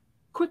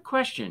 Quick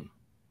question.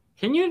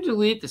 Can you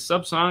delete the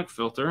subsonic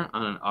filter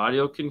on an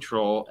audio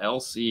control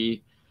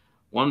LC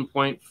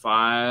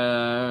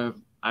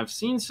 1.5? I've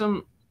seen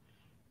some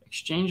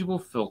exchangeable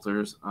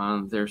filters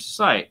on their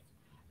site.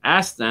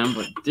 Asked them,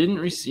 but didn't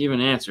receive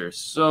an answer.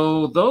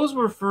 So those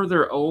were for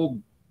their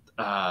old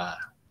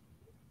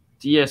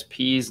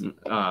DSPs and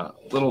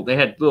they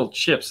had little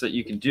chips that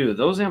you could do.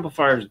 Those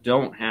amplifiers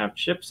don't have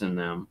chips in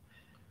them.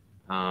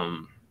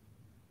 Hang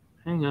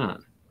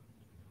on.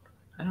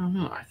 I don't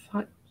know. I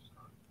thought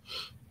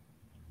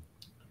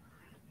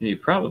you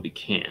probably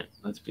can't.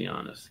 Let's be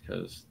honest,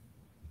 because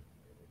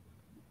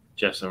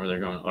Jeff's over there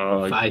going,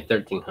 "Oh,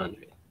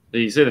 1300." Did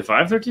you say the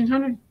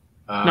 1300?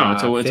 No,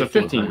 it's a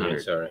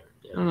 1500. Sorry.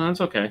 Yeah. No,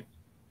 that's okay.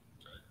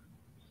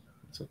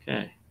 It's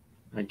okay.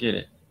 I get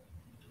it.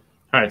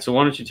 All right, so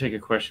why don't you take a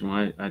question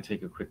while I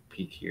take a quick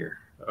peek here.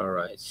 All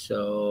right,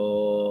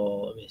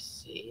 so let me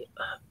see.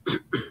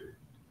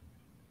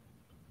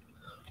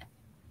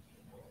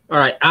 All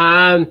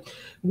right,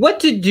 what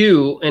to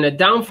do in a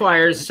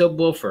downfire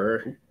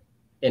subwoofer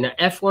in an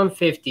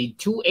F-150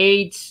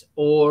 2.8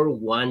 or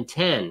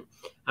 110?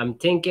 I'm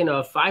thinking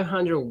of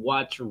 500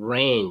 watts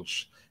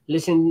range.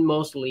 Listen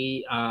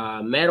mostly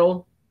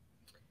metal.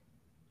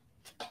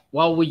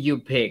 What would you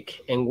pick,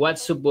 and what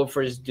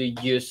subwoofers do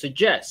you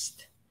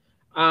suggest?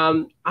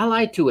 I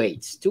like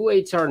 2.8s.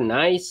 2.8s are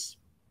nice.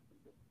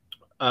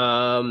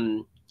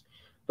 Um,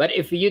 but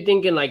if you're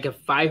thinking like a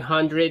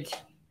 500,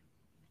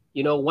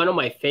 one of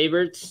my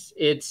favorites,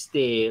 it's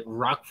the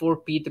Rockford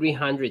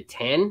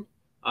P310,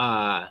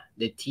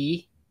 the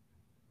T,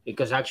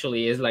 because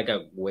actually it's like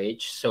a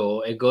wedge,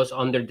 so it goes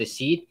under the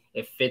seat.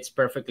 It fits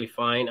perfectly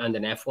fine on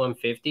an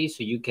F-150,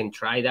 so you can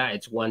try that.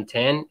 It's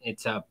 110.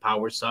 It's a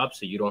power sub,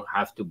 so you don't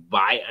have to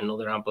buy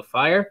another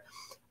amplifier.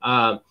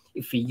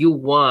 If you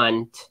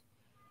want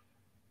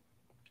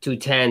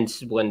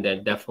 210s, when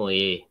then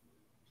definitely,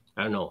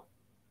 I don't know.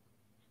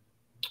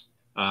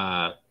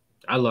 I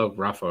love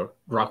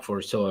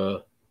Rockford,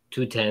 so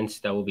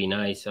 210s, that would be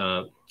nice.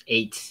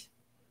 8s,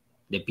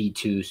 the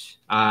P2s.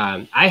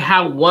 I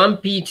have one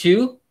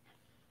P2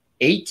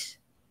 8,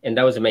 and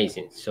that was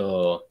amazing.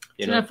 So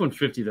it's an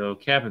F-150 though.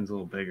 Cabin's a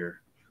little bigger.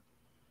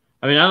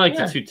 I mean, I like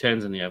the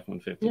 210s in the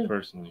F-150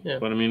 personally,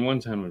 but I mean,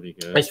 110 would be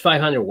good. It's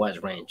 500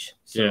 watts range.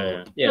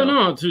 So,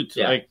 no,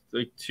 like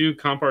 2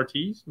 comp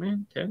RTs,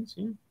 man, 10s,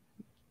 yeah.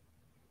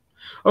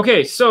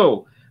 Okay,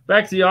 so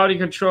back to the audio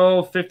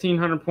control,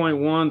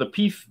 1500.1.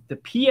 The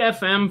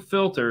PFM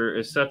filter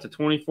is set to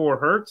 24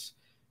 hertz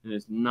and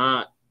is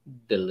not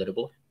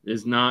deletable.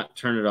 Is not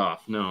turn it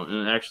off. No,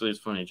 and actually, it's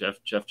funny.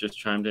 Jeff just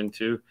chimed in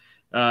too.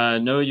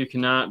 No, you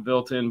cannot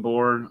built-in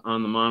board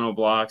on the mono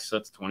blocks.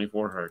 That's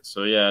 24 hertz.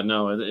 So yeah,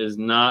 no, it is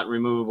not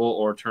removable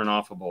or turn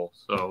offable.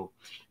 So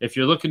if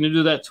you're looking to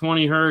do that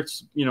 20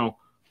 hertz,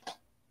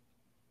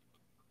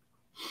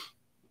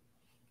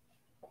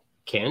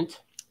 can't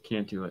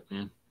do it,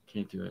 man.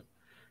 Can't do it.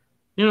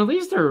 At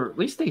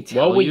least they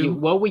tell you.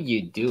 What would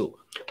you do?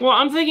 Well,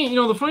 I'm thinking,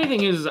 the funny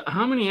thing is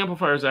how many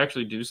amplifiers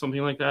actually do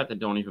something like that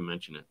don't even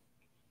mention it.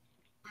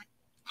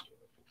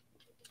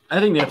 I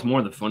think that's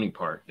more the funny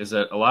part, is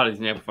that a lot of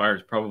these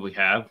amplifiers probably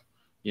have,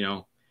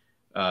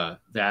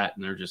 that,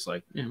 and they're just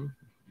like,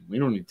 we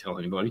don't need to tell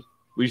anybody.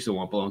 We just don't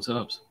want blown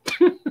subs.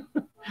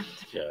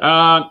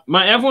 My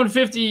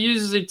F-150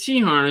 uses a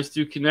T-harness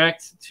to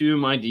connect to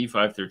my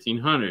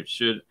D5-1300.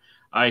 Should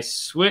I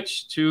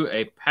switch to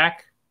a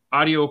pack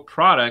audio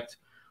product,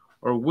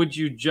 or would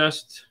you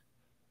just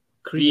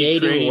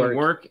creating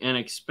work and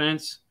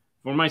expense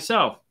for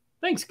myself?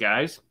 Thanks,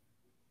 guys.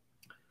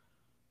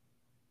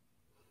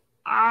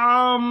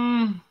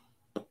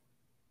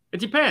 It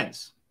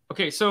depends.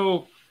 Okay,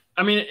 so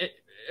I mean,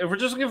 if we're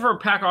just looking for a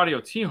pack audio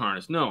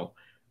T-harness, no.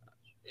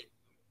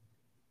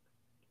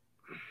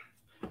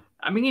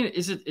 I mean,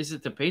 is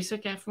it the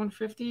basic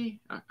F-150?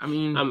 I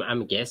mean,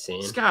 I'm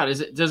guessing. Scott,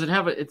 does it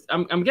have a?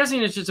 I'm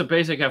guessing it's just a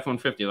basic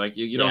F-150. Like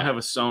you don't have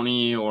a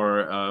Sony or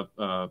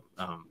a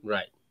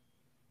right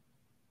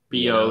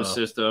BO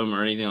system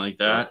or anything like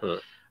that.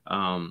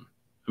 I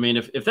mean,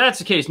 if that's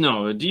the case,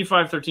 no, a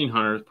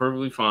D5-1300 is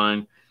perfectly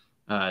fine.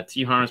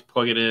 T-harness,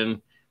 plug it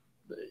in,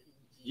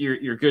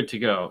 you're good to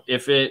go.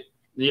 If the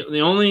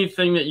only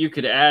thing that you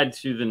could add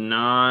to the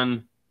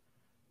non-premium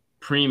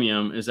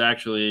is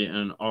actually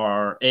an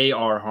AR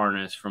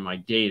harness from my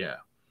data,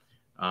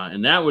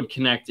 and that would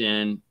connect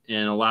in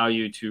and allow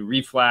you to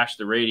reflash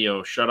the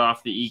radio, shut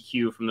off the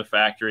EQ from the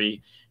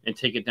factory, and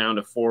take it down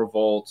to 4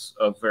 volts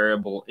of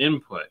variable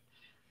input.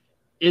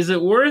 Is it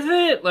worth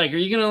it? Like, are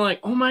you gonna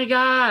oh my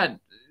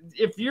god?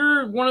 If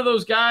you're one of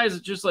those guys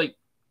that just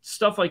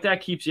stuff like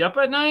that keeps you up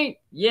at night,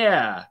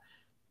 yeah.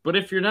 But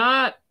if you're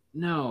not,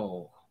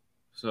 no.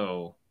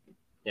 So,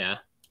 yeah.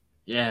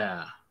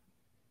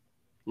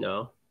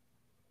 No.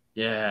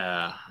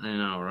 Yeah, I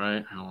know,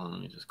 right? Hold on, let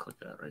me just click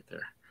that right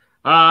there.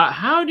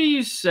 How do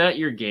you set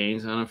your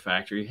gains on a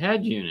factory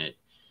head unit?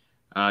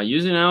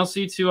 Using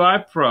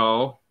LC2i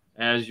Pro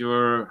as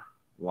your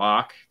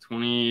lock,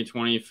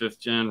 2020 5th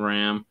gen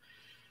RAM.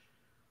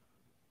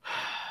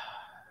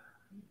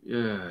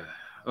 Yeah.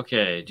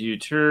 Okay, do you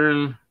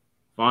turn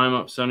volume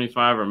up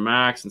 75 or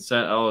max and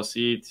set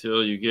LSE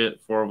till you get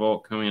 4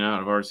 volt coming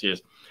out of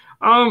RCS?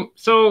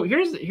 So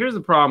here's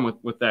the problem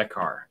with that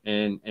car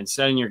and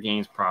setting your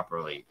gains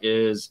properly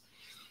is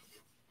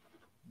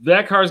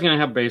that car is going to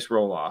have bass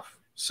roll off.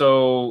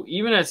 So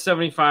even at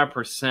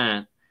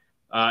 75%,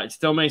 it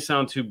still may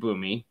sound too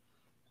boomy.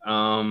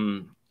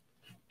 And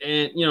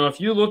if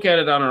you look at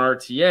it on an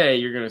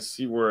RTA, you're going to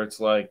see where it's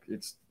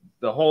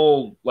the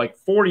whole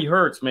 40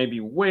 hertz may be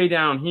way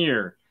down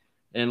here,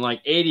 and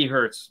 80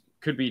 hertz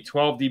could be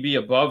 12 dB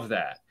above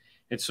that.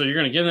 And so you're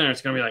going to get in there,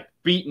 it's going to be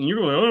beating.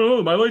 You're like, oh,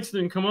 no, my lights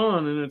didn't come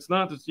on, and it's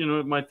not just,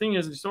 my thing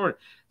isn't stored.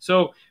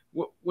 So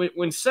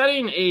when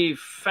setting a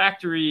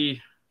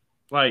factory,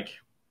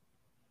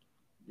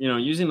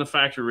 using the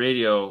factory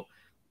radio,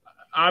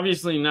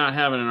 obviously not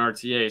having an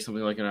RTA,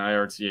 something like an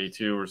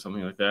IRTA2 or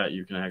something like that,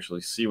 you can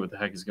actually see what the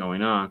heck is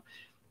going on.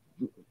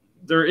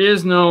 There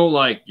is no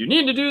you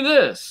need to do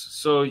this.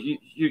 So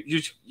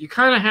you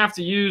kind of have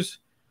to use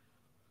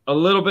a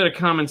little bit of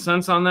common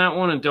sense on that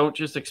one, and don't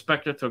just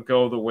expect it to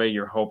go the way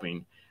you're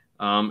hoping.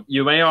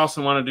 You may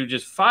also want to do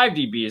just 5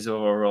 dBs of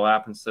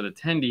overlap instead of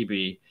 10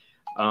 dB,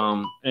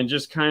 and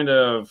just kind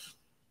of,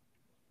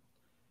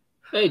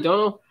 hey,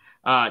 Donald,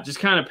 just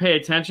kind of pay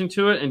attention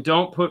to it, and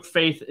don't put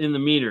faith in the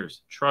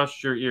meters.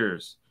 Trust your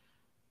ears.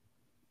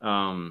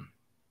 So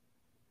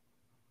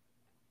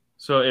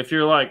if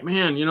you're like,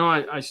 man, you know,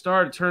 I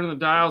started turning the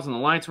dials and the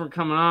lights weren't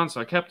coming on,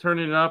 so I kept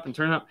turning it up and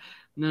turning up.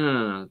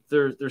 No.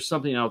 There's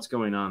something else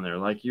going on there.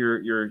 Like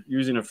you're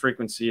using a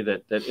frequency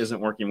that isn't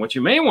working. What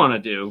you may want to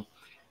do,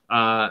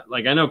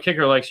 like I know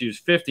Kicker likes to use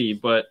 50,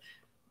 but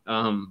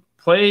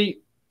play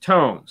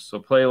tones. So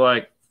play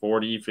like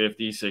 40,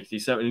 50, 60,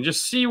 70, and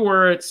just see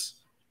where it's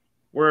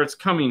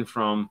coming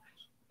from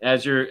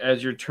as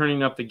you're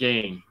turning up the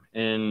gain.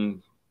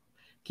 And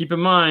keep in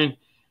mind,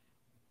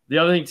 the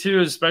other thing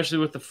too,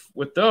 especially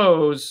with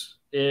those,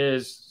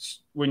 is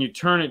when you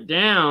turn it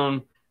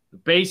down, the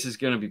bass is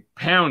going to be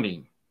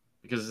pounding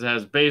because it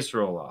has bass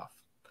roll off.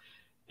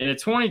 In a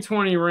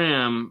 2020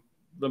 RAM,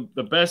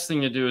 the best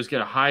thing to do is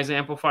get a highs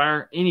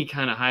amplifier, any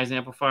kind of highs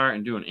amplifier,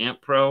 and do an Amp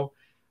Pro,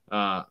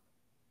 and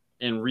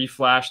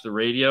reflash the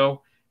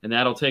radio, and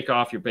that'll take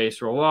off your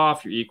bass roll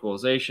off, your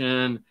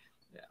equalization,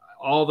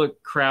 all the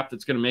crap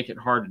that's going to make it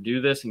hard to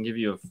do this and give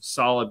you a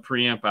solid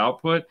preamp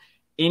output.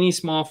 Any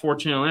small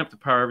 4-channel amp to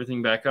power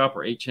everything back up, or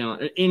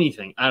 8-channel,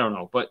 anything, I don't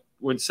know. But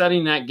when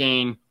setting that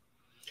gain,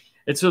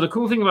 and so the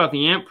cool thing about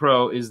the Amp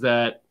Pro is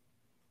that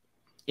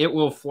it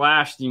will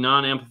flash the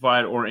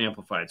non-amplified or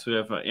amplified. So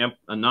if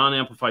a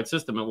non-amplified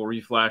system, it will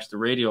reflash the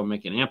radio and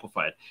make it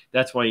amplified.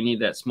 That's why you need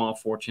that small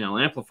 4-channel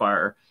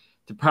amplifier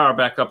to power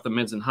back up the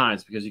mids and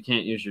highs, because you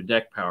can't use your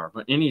deck power.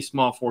 But any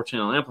small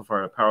 4-channel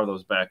amplifier to power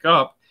those back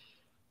up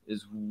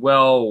is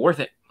well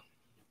worth it.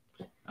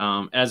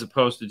 As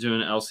opposed to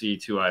doing an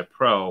LCE2i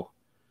Pro,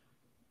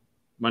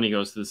 money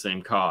goes to the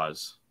same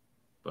cause.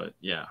 But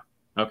yeah,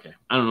 okay.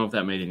 I don't know if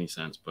that made any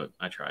sense, but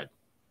I tried.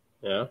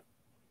 Yeah.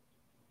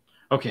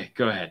 Okay,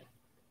 go ahead.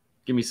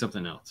 Give me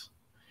something else.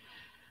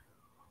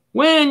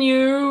 When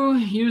you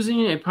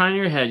using a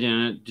Pioneer head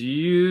unit, do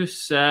you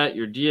set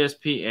your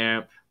DSP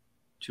amp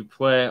to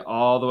play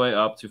all the way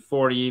up to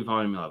 40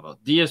 volume level?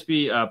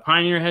 DSP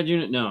Pioneer head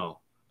unit, no.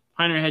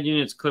 Pioneer head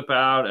units clip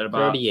out at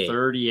about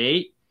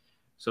 38.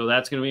 So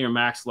that's going to be your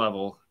max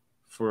level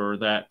for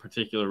that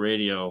particular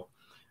radio.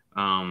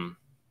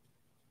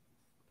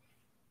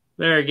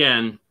 There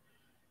again,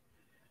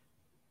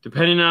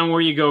 depending on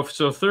where you go.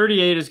 So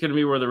 38 is going to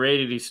be where the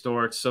radio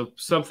starts. So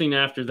something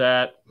after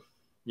that,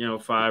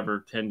 5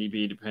 or 10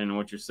 dB, depending on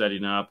what you're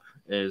setting up,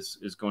 is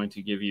going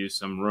to give you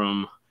some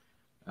room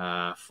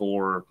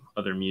for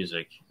other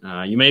music.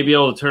 You may be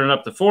able to turn it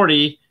up to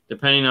 40,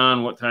 depending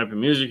on what type of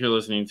music you're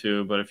listening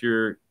to. But if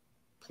you're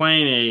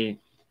playing a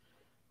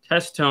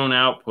test tone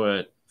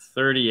output,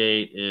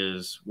 38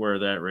 is where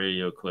that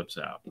radio clips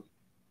out.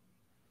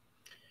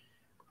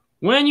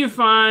 When you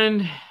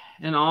find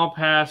an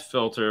all-pass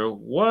filter,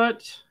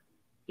 what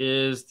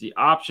is the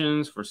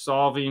options for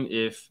solving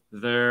if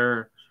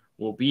there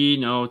will be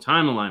no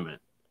time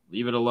alignment?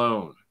 Leave it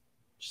alone.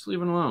 Just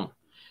leave it alone.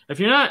 If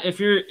you're not going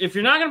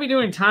to be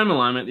doing time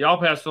alignment, the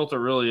all-pass filter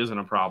really isn't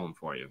a problem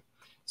for you.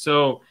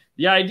 So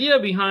the idea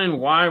behind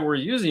why we're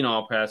using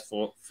all-pass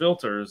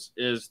filters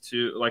is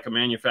to, like a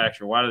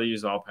manufacturer, why do they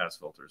use all-pass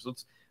filters?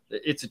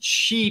 It's a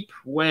cheap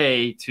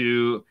way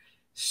to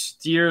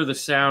steer the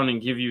sound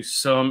and give you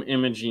some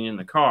imaging in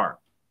the car.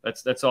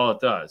 That's all it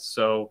does.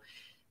 So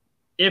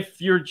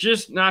if you're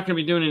just not going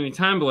to be doing any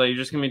time delay, you're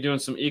just going to be doing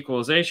some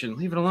equalization,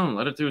 leave it alone.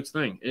 Let it do its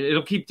thing.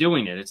 It'll keep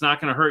doing it. It's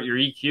not going to hurt your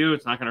EQ.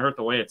 It's not going to hurt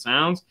the way it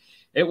sounds.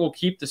 It will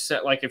keep the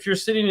set. Like if you're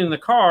sitting in the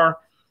car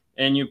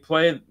and you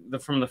play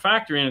from the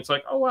factory and it's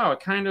like, oh, wow, it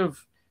kind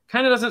of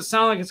doesn't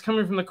sound like it's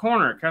coming from the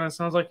corner. It kind of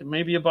sounds like it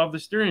may be above the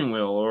steering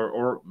wheel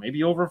or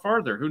maybe over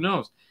farther. Who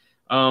knows?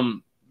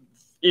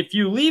 If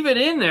you leave it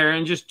in there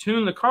and just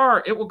tune the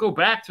car, it will go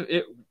back to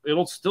it.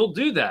 It'll still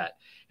do that.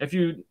 If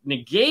you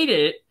negate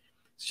it,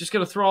 it's just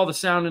going to throw all the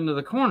sound into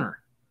the corner,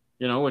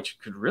 which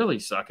could really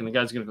suck. And the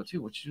guy's going to go,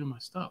 dude, what you doing to my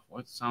stuff?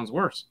 What sounds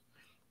worse?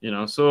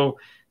 So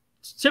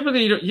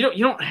typically you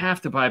don't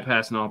have to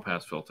bypass an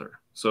all-pass filter.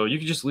 So you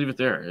can just leave it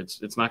there.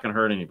 It's not going to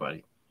hurt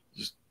anybody.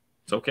 It's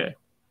okay.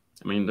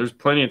 I mean, there's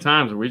plenty of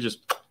times where we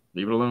just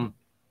leave it alone.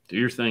 Do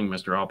your thing,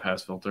 Mr.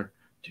 All-Pass Filter.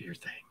 Do your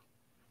thing.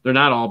 They're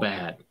not all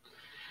bad.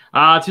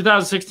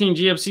 2016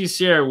 GMC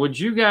Sierra. Would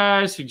you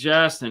guys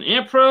suggest an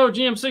Amp Pro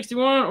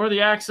GM61 or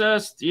the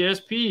Access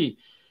DSP?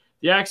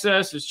 The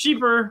Access is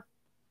cheaper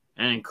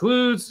and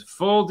includes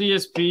full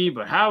DSP,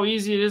 but how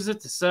easy is it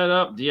to set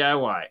up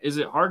DIY? Is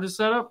it hard to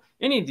set up?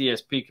 Any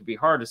DSP could be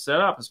hard to set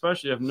up,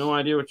 especially if you have no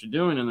idea what you're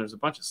doing and there's a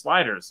bunch of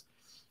sliders.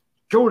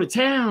 Go to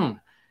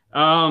town.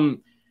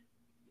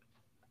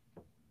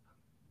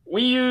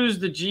 We use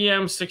the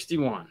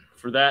GM61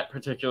 for that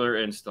particular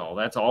install.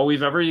 That's all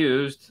we've ever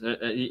used,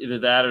 either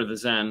that or the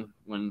Zen,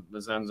 when the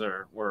Zens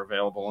were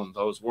available and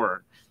those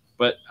weren't.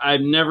 But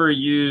I've never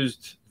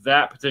used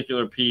that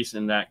particular piece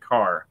in that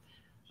car.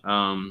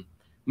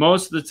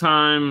 Most of the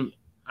time,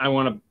 I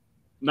want to,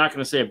 not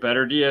going to say a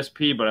better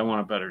DSP, but I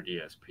want a better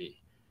DSP.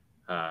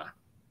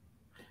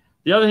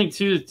 The other thing,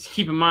 too, to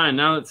keep in mind,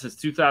 now that it says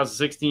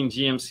 2016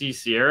 GMC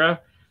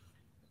Sierra,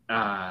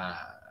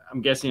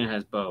 I'm guessing it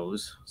has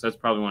Bose, so that's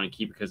probably want to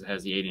keep it because it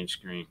has the 8-inch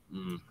screen.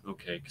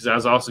 Okay, because I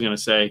was also going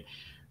to say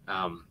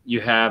you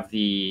have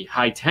the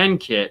High 10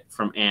 kit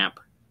from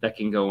Amp that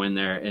can go in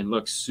there and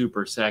look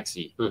super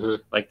sexy.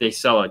 Mm-hmm. Like they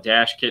sell a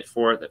dash kit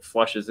for it that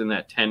flushes in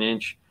that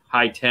 10-inch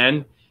high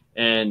 10,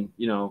 and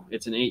you know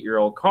it's an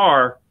 8-year-old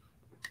car,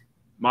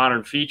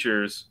 modern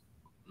features.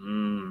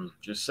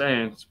 Just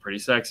saying, it's pretty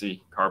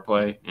sexy.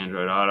 CarPlay,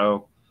 Android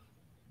Auto,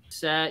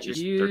 Set just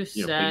you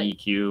set. big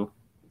EQ.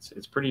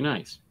 It's pretty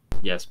nice.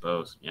 Yes,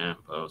 Bose. Yeah,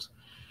 Bose.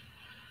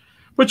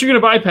 But you're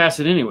gonna bypass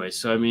it anyway.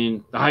 So I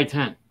mean, the high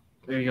 10.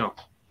 There you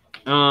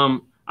go.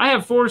 I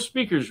have 4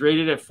 speakers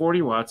rated at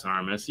 40 watts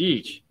RMS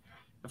each.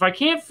 If I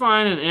can't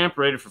find an amp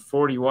rated for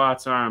 40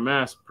 watts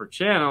RMS per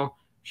channel,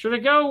 should I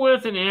go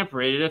with an amp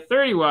rated at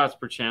 30 watts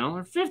per channel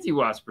or 50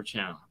 watts per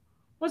channel?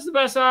 What's the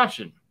best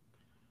option?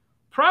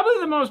 Probably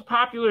the most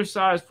popular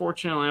size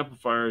 4-channel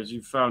amplifier, as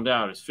you've found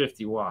out, is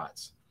 50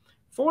 watts.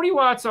 40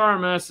 watts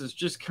RMS is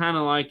just kind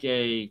of like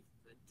it's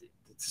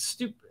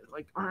stupid.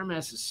 Like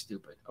RMS is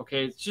stupid.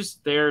 Okay, it's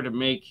just there to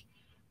make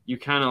you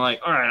kind of like,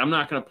 all right, I'm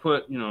not going to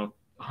put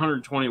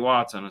 120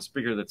 watts on a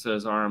speaker that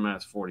says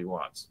RMS 40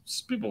 watts.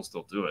 People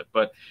still do it,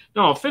 but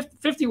no,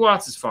 50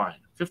 watts is fine.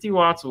 50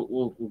 watts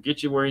will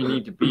get you where you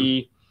need to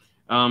be.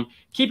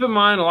 Keep in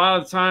mind, a lot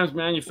of the times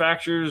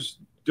manufacturers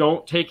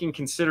don't take in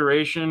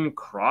consideration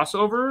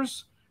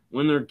crossovers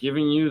when they're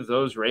giving you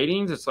those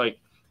ratings. It's like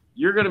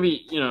you're going to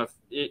be,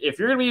 if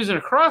you're going to be using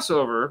a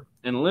crossover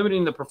and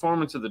limiting the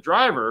performance of the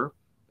driver,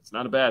 it's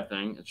not a bad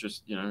thing. It's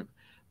just,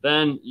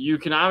 then you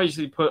can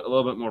obviously put a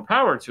little bit more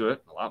power to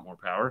it, a lot more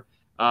power,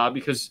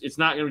 because it's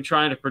not going to be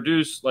trying to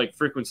produce like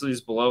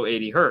frequencies below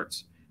 80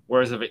 hertz.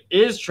 Whereas if it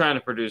is trying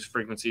to produce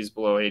frequencies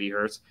below 80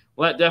 hertz,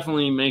 well, that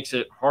definitely makes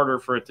it harder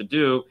for it to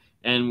do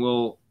and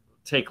will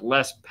take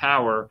less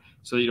power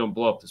so that you don't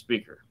blow up the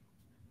speaker.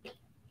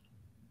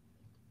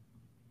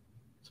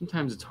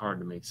 Sometimes it's hard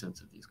to make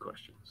sense of these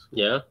questions.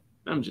 Yeah.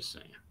 I'm just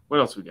saying. What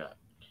else we got?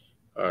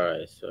 All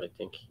right. So I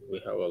think we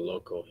have a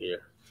local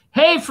here.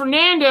 Hey,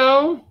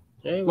 Fernando.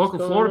 Hey, local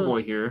Florida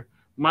boy here.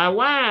 My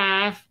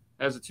wife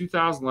has a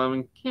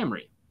 2011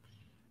 Camry.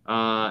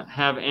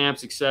 Have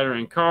amps, etc.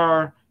 in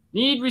car.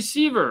 Need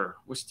receiver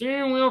with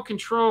steering wheel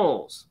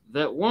controls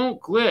that won't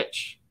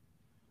glitch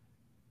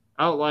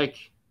out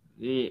like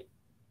the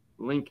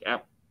Link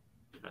app.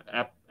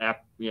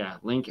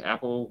 Link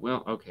Apple.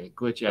 Well, okay,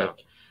 glitch out.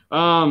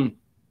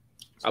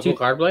 Apple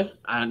CarPlay?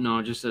 No,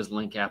 it just says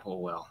Link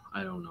Apple. Well,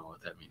 I don't know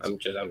what that means. I'm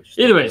just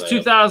Either way, it's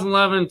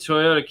 2011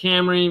 Toyota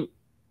Camry.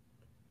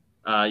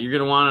 You're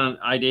going to want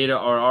an iData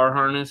RR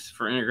harness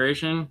for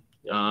integration.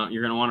 Yep.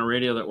 You're going to want a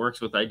radio that works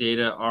with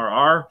iData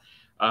RR.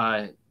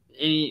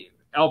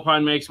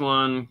 Alpine makes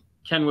one.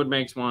 Kenwood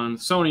makes one.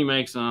 Sony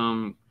makes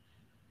them.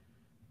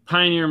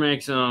 Pioneer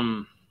makes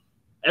them.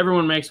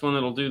 Everyone makes one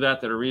that'll do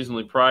that are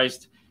reasonably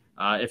priced.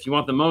 If you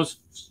want the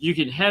most, you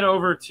can head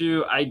over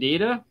to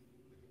iData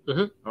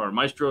or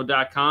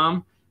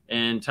maestro.com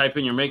and type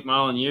in your make,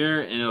 model, and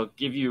year, and it'll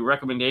give you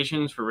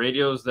recommendations for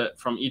radios that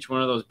from each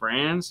one of those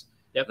brands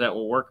that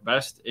will work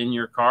best in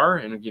your car,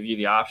 and it'll give you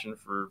the option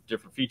for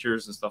different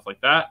features and stuff like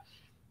that.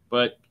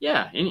 But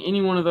yeah,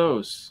 any one of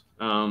those.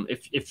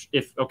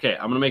 Okay,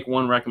 I'm gonna make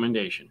one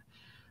recommendation.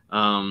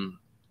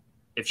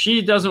 If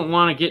she doesn't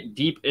want to get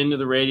deep into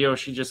the radio,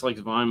 she just likes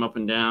volume up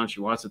and down,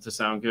 she wants it to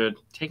sound good,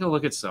 take a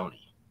look at Sony.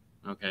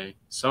 Okay,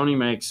 Sony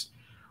makes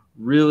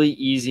really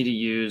easy to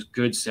use,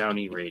 good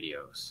sounding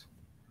radios.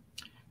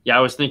 Yeah, I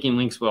was thinking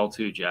Linkswell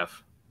too,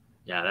 Jeff.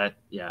 Yeah,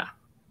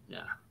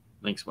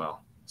 Linkswell.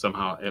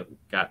 Somehow it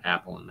got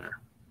Apple in there.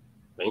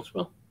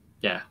 Linkswell?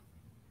 Yeah.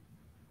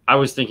 I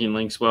was thinking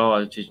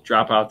Linkswell. I just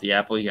drop out the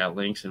Apple, you got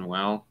Links and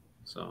Well.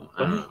 So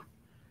I don't know.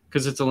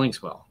 Because it's a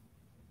Linkswell.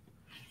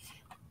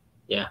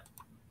 Yeah.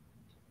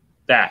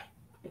 That.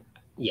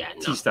 Yeah,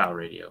 no. T-style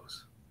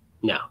radios.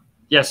 No.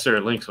 Yes, sir,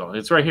 Linkswell.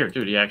 It's right here,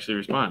 dude. He actually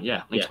responded.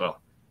 Yeah, Linkswell.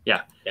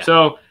 Yeah. Yeah.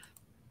 So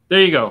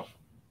there you go.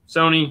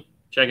 Sony,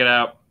 check it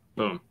out.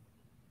 Boom.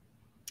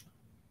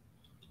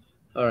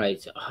 All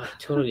right. So I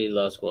totally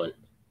lost one.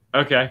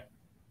 Okay.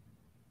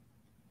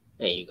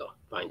 There you go.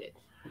 Find it.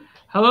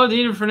 Hello,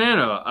 Dean and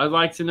Fernando. I'd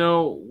like to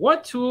know,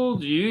 what tool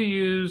do you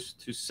use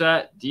to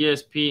set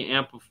DSP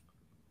a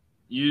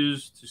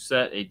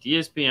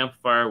DSP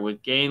amplifier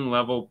with gain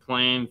level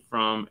playing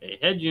from a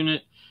head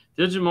unit,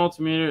 digital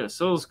multimeter,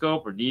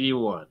 oscilloscope, or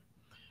DD1?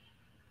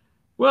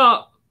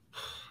 Well,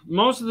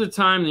 most of the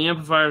time the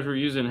amplifiers we're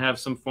using have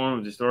some form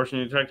of distortion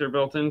detector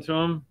built into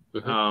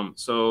them.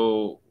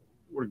 So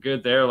we're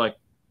good there. Like,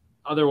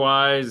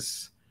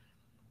 otherwise,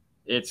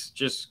 it's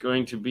just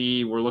going to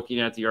be, we're looking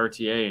at the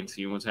RTA and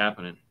seeing what's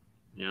happening.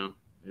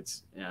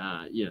 It's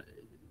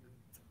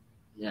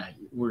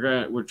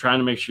we're trying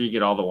to make sure you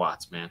get all the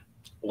watts, man.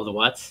 All the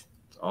watts?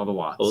 All the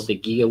watts. All the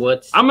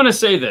gigawatts? I'm going to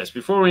say this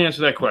before we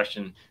answer that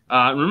question.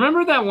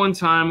 Remember that one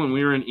time when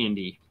we were in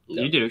Indy?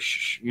 No. You do.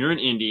 Shh, you're in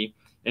Indy.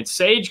 And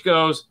Sage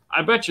goes,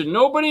 I bet you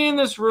nobody in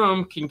this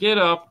room can get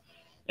up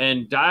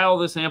and dial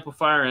this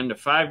amplifier into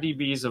 5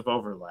 dBs of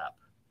overlap.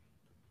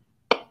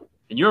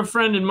 And your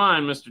friend and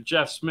mine, Mr.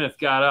 Jeff Smith,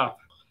 got up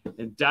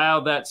and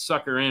dialed that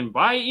sucker in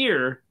by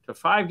ear to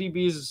 5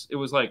 dBs. It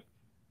was like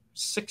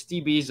 6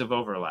 dBs of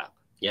overlap.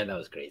 Yeah, that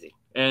was crazy.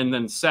 And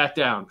then sat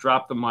down,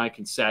 dropped the mic,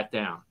 and sat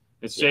down.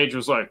 And Sage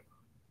was like,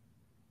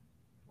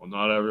 well,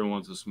 not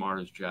everyone's as smart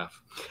as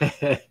Jeff.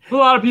 A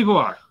lot of people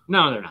are.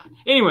 No, they're not.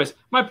 Anyways,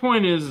 my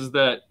point is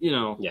that, you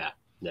know,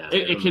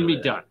 it can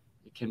be done.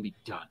 It can be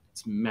done.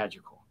 It's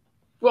magical.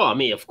 Well, I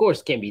mean, of course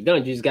it can be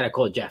done. You just got to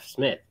call Jeff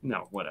Smith.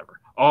 No, whatever.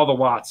 All the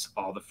watts,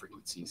 all the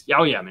frequencies.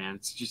 Oh, yeah, man.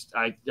 It's just,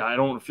 I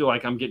don't feel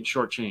like I'm getting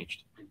shortchanged.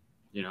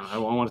 You know, I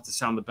want it to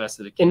sound the best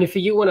that it can. And if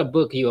you want to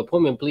book your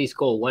appointment, please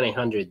call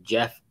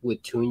 1-800-JEFF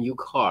with Tune Your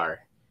Car.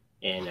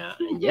 And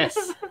yes.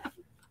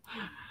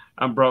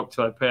 I'm broke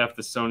till I pay off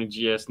the Sony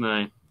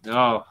GS9.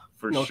 Oh,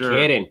 for sure. No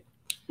kidding.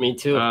 Me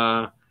too.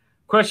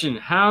 Question: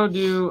 how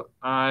do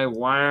I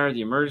wire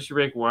the emergency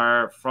brake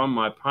wire from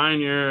my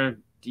Pioneer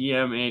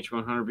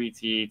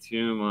DMH100BT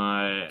to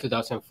my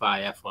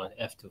 2005 F1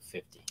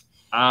 F250?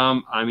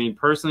 I mean,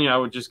 personally, I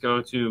would just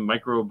go to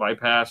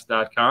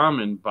microbypass.com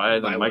and buy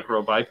the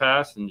micro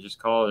bypass and just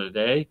call it a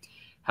day.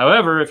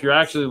 However, if you're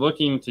actually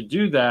looking to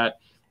do that,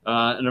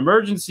 an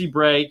emergency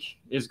brake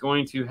is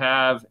going to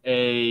have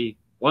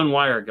one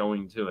wire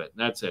going to it.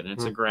 That's it.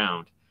 It's a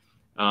ground.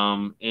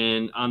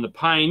 And on the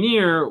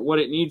Pioneer, what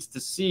it needs to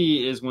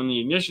see is when the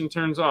ignition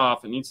turns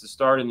off, it needs to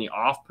start in the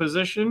off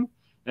position.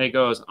 And it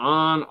goes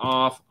on,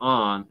 off,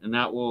 on, and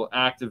that will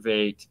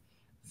activate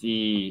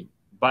the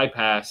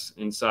bypass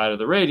inside of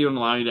the radio and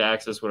allow you to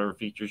access whatever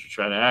features you're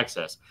trying to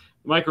access.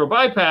 The micro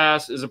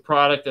bypass is a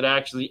product that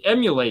actually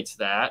emulates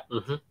that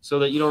so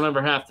that you don't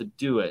ever have to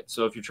do it.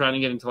 So if you're trying to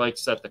get into like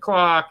set the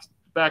clock,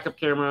 backup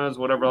cameras,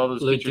 whatever, all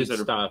those Bluetooth features that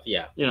are stuff,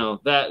 yeah. You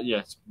know, that,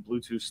 yes,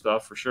 Bluetooth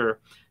stuff for sure.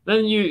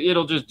 Then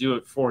it'll just do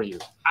it for you.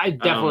 I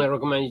definitely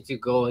recommend you to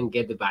go and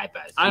get the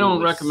bypass. I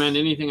don't recommend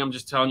anything. I'm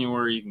just telling you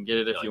where you can get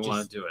it if you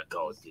want to do it.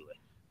 Go do it.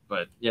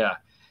 But yeah.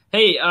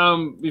 Hey,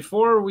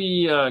 before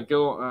we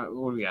go,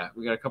 what do we got?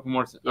 We got a couple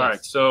more. Yes. All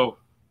right, so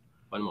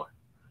one more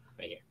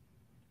right here.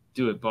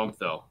 Do it, bump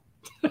though.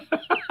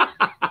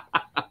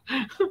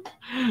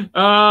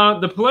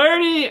 The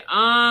polarity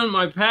on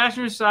my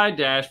passenger side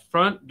dash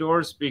front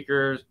door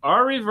speakers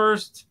are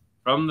reversed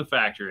from the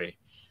factory.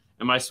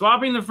 Am I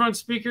swapping the front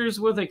speakers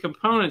with a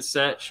component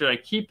set? Should I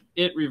keep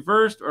it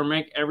reversed or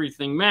make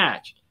everything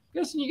match?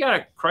 I'm guessing you got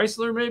a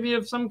Chrysler maybe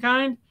of some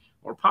kind,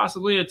 or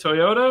possibly a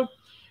Toyota.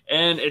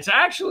 And it's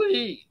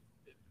actually,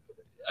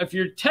 if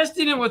you're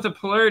testing it with a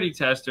polarity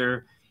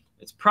tester,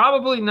 it's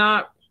probably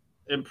not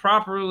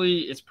improperly,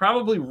 it's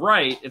probably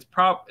right.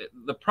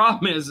 The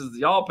problem is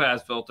the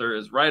all-pass filter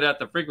is right at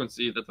the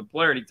frequency that the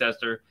polarity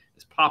tester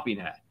is popping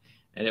at,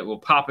 and it will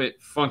pop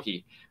it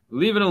funky.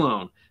 Leave it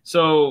alone.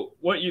 So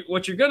what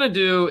you're gonna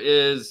do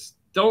is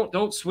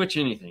don't switch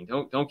anything.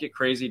 Don't get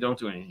crazy. Don't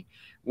do anything.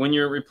 When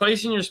you're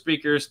replacing your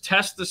speakers,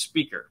 test the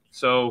speaker.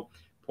 So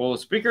pull the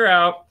speaker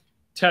out,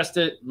 test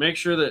it, make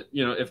sure that,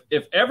 you know,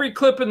 if every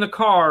clip in the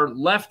car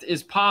left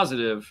is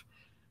positive,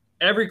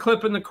 every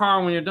clip in the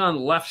car when you're done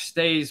left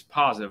stays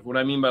positive. What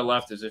I mean by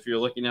left is if you're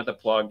looking at the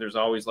plug, there's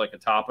always like a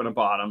top and a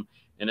bottom.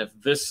 And if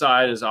this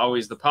side is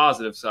always the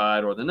positive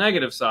side or the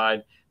negative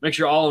side, make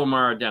sure all of them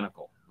are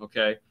identical.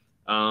 Okay.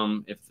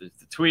 If the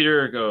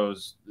tweeter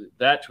goes,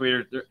 that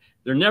tweeter,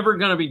 they're never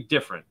going to be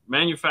different.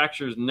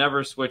 Manufacturers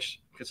never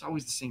switch. It's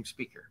always the same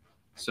speaker.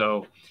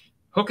 So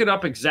hook it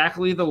up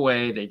exactly the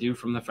way they do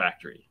from the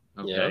factory.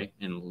 Okay.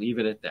 Yeah. And leave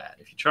it at that.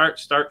 If you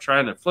start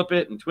trying to flip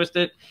it and twist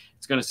it,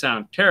 it's going to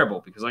sound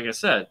terrible because, like I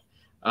said,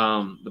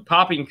 the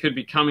popping could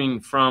be coming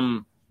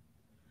from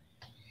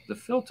the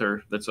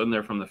filter that's in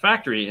there from the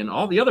factory, and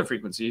all the other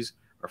frequencies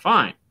are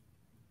fine.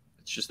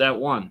 It's just that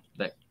one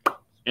that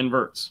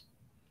inverts.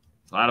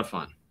 It's a lot of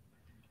fun.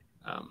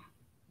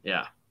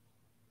 Yeah.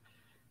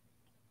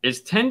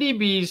 Is 10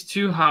 dBs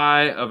too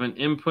high of an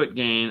input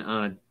gain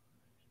on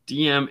a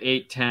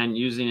DM810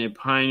 using a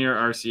Pioneer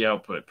RC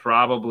output?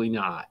 Probably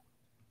not.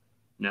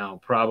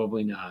 No,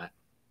 probably not.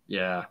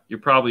 Yeah, you're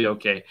probably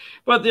okay.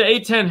 But the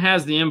 810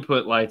 has the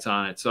input lights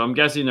on it, so I'm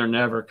guessing they're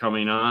never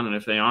coming on, and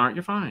if they aren't,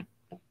 you're fine.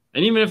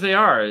 And even if they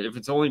are, if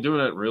it's only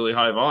doing it at really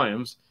high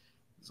volumes,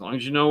 as long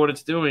as you know what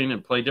it's doing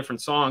and play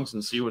different songs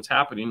and see what's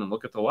happening and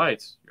look at the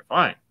lights, you're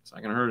fine. It's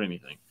not going to hurt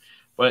anything.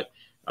 But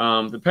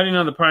depending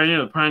on the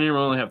Pioneer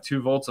will only have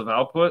 2 volts of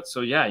output,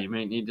 so yeah, you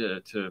may need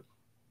to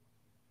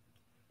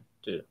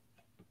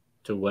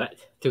what?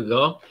 To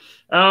go?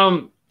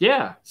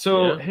 Yeah.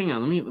 So hang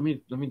on,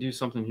 let me do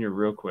something here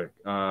real quick.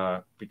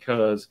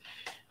 Because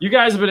you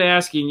guys have been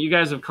asking, you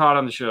guys have caught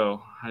on the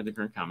show. I had the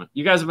current comment.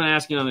 You guys have been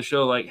asking on the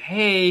show, like,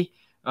 hey,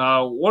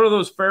 what are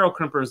those ferrule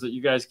crimpers that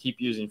you guys keep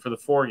using for the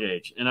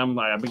 4-gauge? And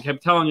I've been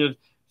kept telling you,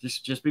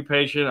 just be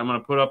patient. I'm going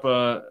to put up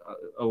a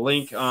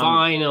link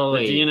on the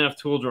DNF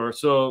tool drawer.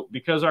 So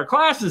because our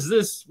class is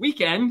this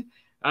weekend,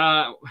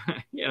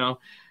 you know,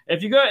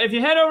 if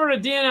you head over to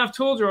DNF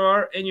tool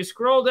drawer and you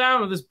scroll down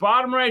to this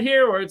bottom right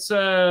here where it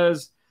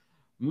says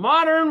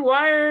modern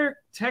wire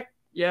techniques.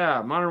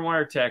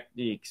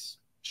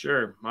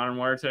 Sure, modern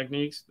wire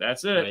techniques.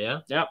 That's it. Oh, yeah.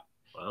 Yep.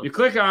 Wow. You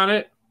click on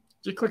it.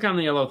 Just click on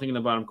the yellow thing in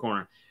the bottom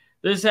corner.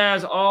 This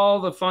has all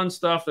the fun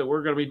stuff that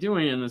we're going to be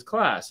doing in this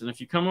class. And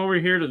if you come over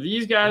here to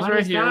these guys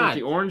right here with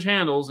the orange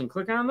handles and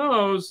click on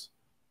those,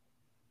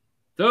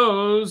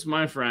 Those,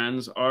 my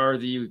friends, are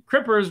the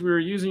crippers we were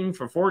using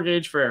for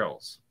 4-gauge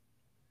ferrules.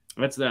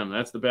 That's them.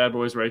 That's the bad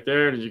boys right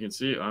there. As you can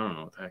see, I don't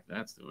know what the heck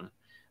that's doing.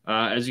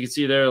 As you can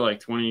see, they're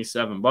like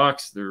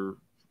 $27. They're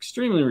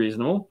extremely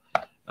reasonable.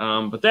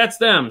 But that's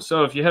them.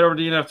 So if you head over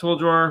to DNF Tool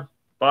Drawer,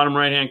 bottom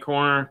right-hand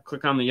corner,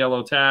 click on the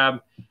yellow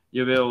tab,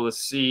 you'll be able to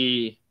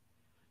see,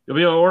 you'll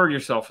be able to order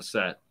yourself a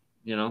set.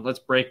 You know, let's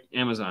break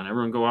Amazon.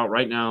 Everyone go out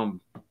right now and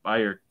buy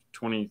your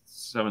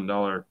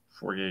 $27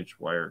 4-gauge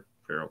wire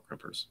ferrule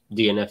crimpers.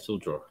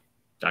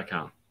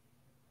 DNFtooldrawer.com.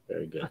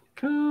 Very good.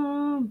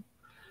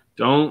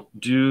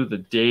 Don't do the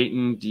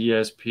Dayton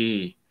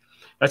DSP.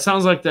 That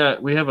sounds like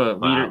that. We have a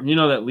leader. You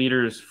know that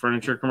Leader's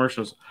furniture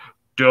commercials.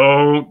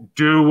 Don't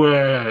do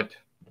it.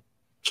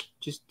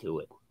 Just do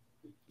it.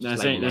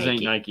 This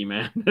ain't Nike,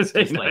 man. This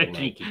ain't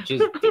Nike.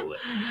 Just do it.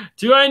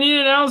 Do I need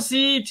an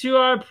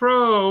LC2i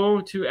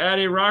Pro to add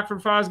a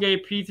Rockford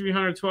Fosgate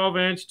P300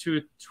 12-inch to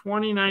a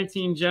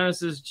 2019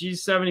 Genesis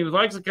G70 with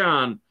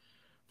Lexicon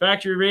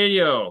factory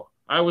radio?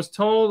 I was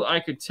told I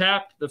could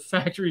tap the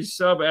factory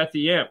sub at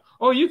the amp.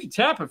 Oh, you can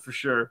tap it for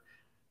sure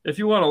if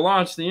you want to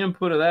launch the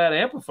input of that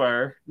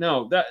amplifier.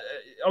 No, that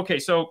okay.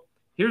 So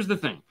here's the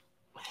thing.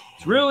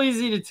 It's real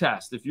easy to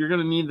test if you're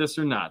going to need this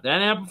or not.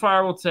 That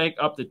amplifier will take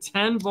up to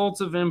 10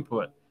 volts of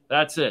input.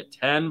 That's it,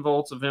 10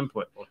 volts of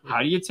input.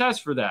 How do you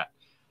test for that?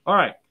 All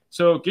right,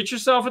 so get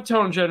yourself a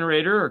tone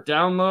generator or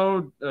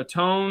download a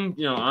tone,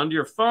 onto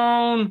your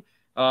phone,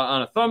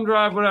 on a thumb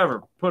drive,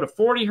 whatever. Put a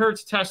 40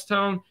 hertz test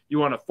tone. You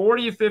want a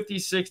 40, a 50,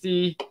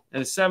 60,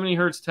 and a 70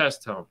 hertz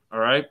test tone. All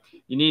right.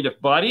 You need a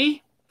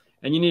buddy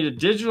and you need a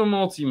digital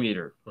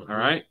multimeter. All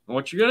right. And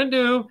what you're going to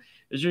do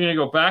is you're going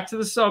to go back to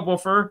the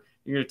subwoofer.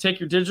 You're going to take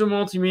your digital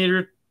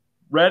multimeter,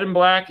 red and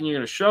black, and you're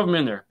going to shove them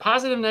in there.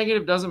 Positive,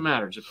 negative, doesn't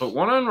matter. Just put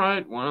one on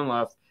right, one on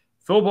left.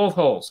 Fill both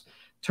holes.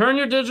 Turn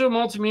your digital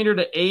multimeter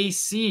to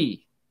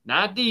AC,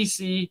 not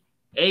DC,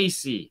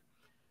 AC.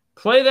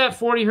 Play that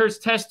 40 hertz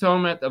test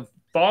tone at the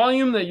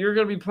volume that you're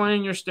going to be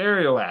playing your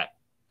stereo at.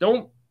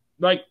 Don't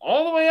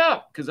all the way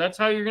up, because that's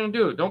how you're going to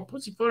do it. Don't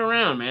pussyfoot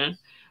around, man.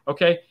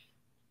 Okay.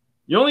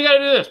 You only got to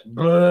do this,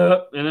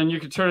 and then you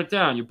can turn it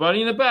down. Your buddy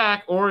in the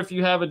back, or if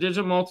you have a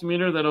digital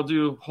multimeter that'll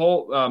do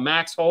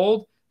max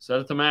hold, set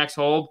it to max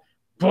hold.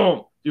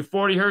 Boom. Do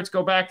 40 hertz.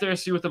 Go back there,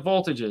 see what the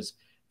voltage is.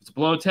 If it's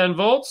below 10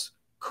 volts,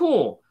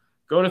 cool.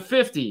 Go to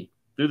 50.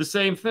 Do the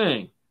same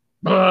thing.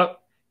 If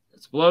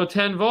it's below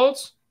 10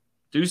 volts,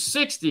 do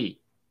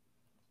 60.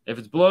 If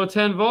it's below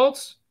 10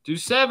 volts, do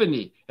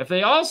 70. If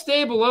they all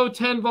stay below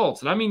 10 volts,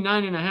 and I mean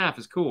 9.5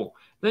 is cool,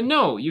 then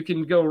no, you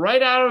can go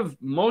right out of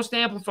most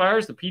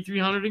amplifiers, the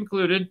P300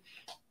 included,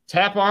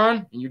 tap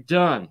on, and you're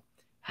done.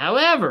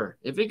 However,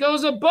 if it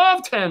goes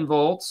above 10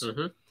 volts,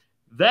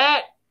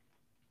 that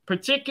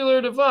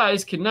particular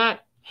device cannot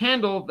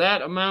handle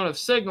that amount of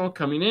signal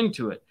coming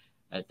into it.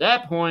 At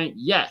that point,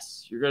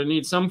 yes, you're going to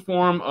need some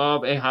form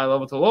of a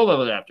high-level to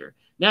low-level adapter.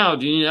 Now,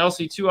 do you need an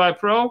LC2i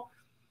Pro?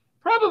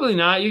 Probably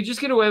not. You just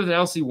get away with an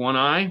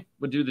LC1i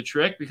would do the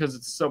trick because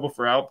it's a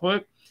subwoofer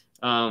output.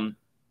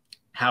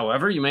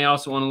 However, you may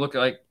also want to look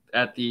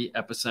at the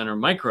Epicenter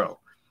Micro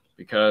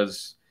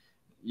because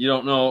you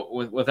don't know,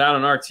 without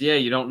an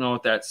RTA, you don't know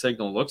what that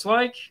signal looks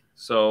like.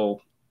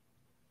 So,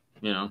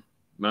 you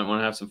might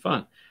want to have some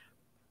fun.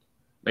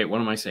 Wait,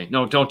 what am I saying?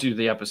 No, don't do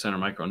the Epicenter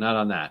Micro. Not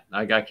on that.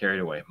 I got carried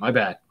away. My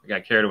bad. I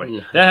got carried away.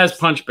 Nice. That has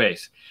punch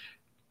bass.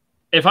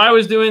 If I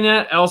was doing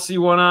that,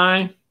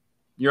 LC1i,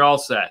 you're all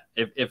set.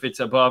 If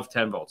it's above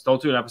 10 volts.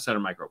 Don't do an Epicenter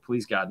Micro.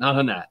 Please, God. Not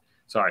on that.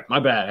 Sorry. My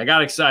bad. I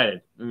got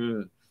excited.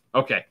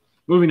 Okay.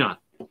 Moving on.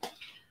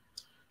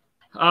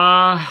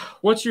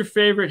 What's your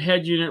favorite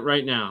head unit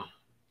right now?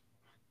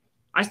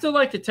 I still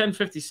like the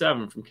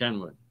 1057 from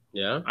Kenwood.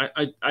 Yeah.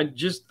 I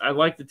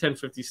like the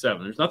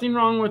 1057. There's nothing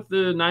wrong with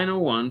the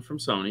 901 from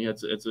Sony.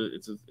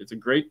 It's a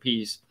great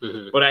piece,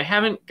 but I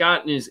haven't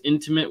gotten as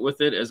intimate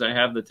with it as I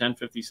have the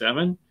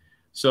 1057.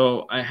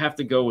 So I have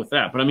to go with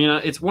that. But I mean,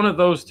 it's one of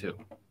those two.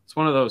 It's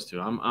one of those two.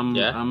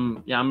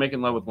 I'm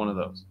making love with one of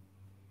those.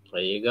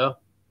 There you go.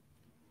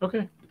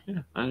 Okay.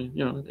 Yeah.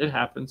 It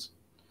happens.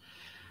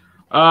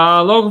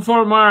 Local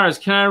Fort Myers,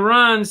 can I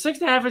run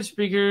 6.5-inch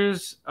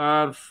speakers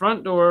on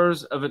front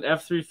doors of an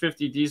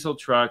F-350 diesel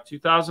truck,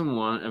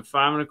 2001, and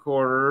 5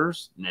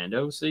 1/4?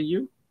 Nando, say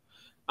you?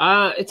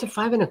 It's a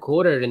 5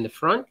 1/4 in the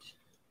front.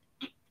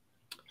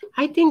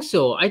 I think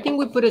so. I think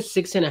we put a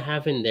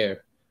 6.5 in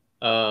there.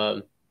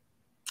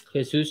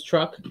 Jesus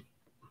truck.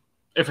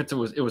 If it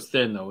was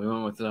thin though, we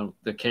went with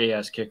the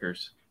KS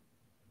kickers.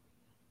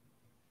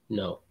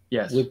 No.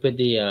 Yes. We put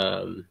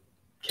the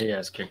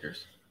KS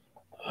kickers.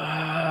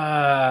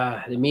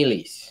 The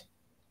Mealies.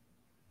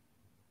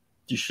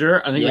 You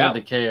sure? I think we had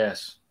the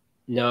KS.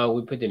 No,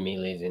 we put the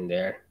Mealies in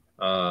there.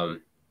 Sure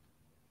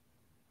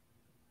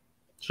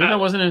that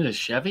wasn't in the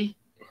Chevy?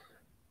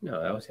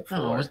 No, that was a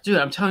Ford. No, dude,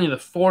 I'm telling you, the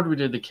Ford we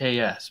did the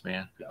KS,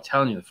 man. No. I'm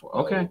telling you the Ford.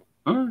 Okay.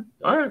 All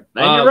right.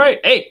 Now you're right.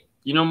 Hey,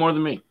 you know more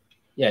than me.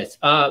 Yes.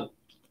 Well,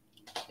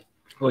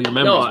 your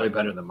memory's way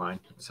better than mine.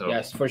 So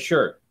yes, for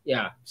sure.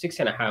 Yeah,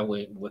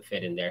 6.5 would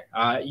fit in there.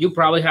 You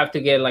probably have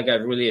to get like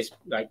a really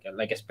like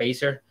a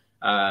spacer,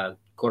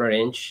 quarter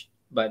inch.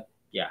 But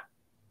yeah.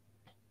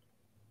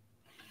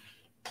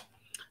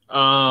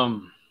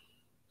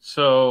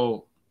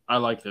 So I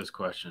like this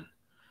question.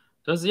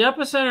 Does the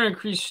epicenter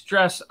increase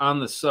stress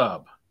on the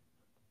sub?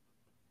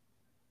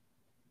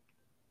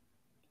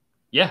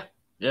 Yeah,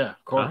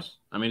 of course.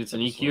 Huh? I mean, it's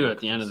an EQ at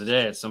the end of the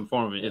day. It's some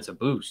form of it. It's a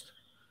boost.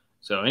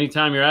 So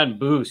anytime you're adding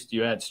boost,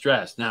 you add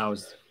stress. Now,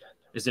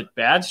 is it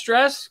bad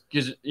stress?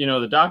 Because,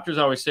 the doctors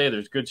always say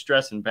there's good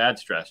stress and bad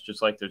stress,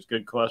 just like there's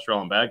good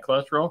cholesterol and bad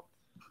cholesterol.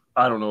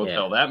 I don't know what the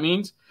hell that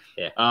means.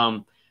 Yeah.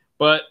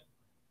 But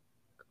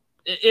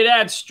it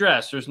adds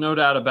stress. There's no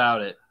doubt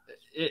about it.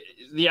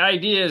 The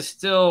idea is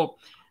still,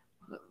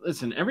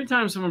 listen, every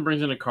time someone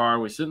brings in a car,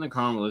 we sit in the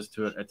car and we listen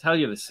to it. I tell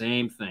you the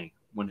same thing.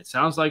 When it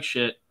sounds like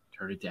shit,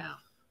 turn it down.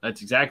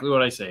 That's exactly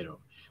what I say to them.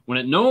 When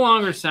it no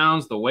longer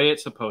sounds the way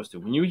it's supposed to,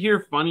 when you hear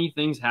funny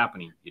things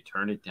happening, you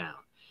turn it down.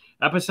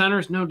 Epicenter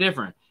is no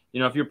different.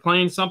 If you're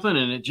playing something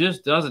and it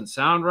just doesn't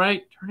sound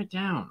right, turn it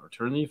down or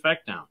turn the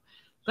effect down.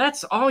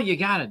 That's all you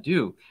got to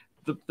do.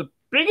 The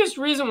biggest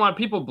reason why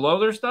people blow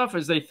their stuff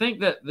is they think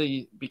that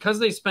because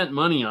they spent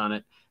money on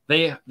it,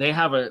 they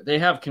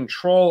have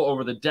control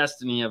over the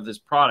destiny of this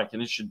product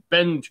and it should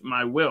bend to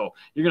my will.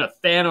 You're going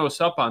to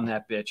Thanos up on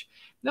that bitch.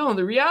 No,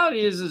 the reality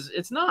is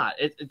it's not.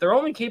 They're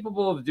only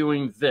capable of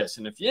doing this.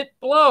 And if it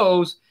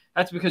blows,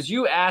 that's because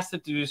you asked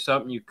it to do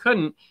something you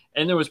couldn't.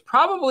 And there was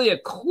probably a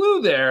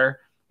clue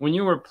there when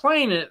you were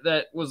playing it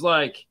that was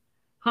like,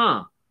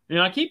 I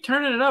keep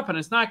turning it up and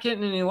it's not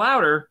getting any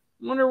louder.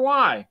 I wonder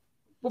why.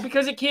 Well,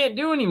 because it can't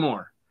do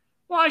anymore.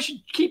 Well, I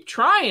should keep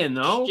trying,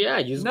 though.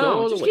 Yeah, just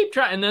keep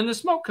trying. And then the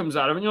smoke comes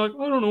out of it, and you're like,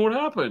 I don't know what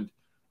happened.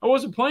 I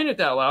wasn't playing it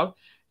that loud.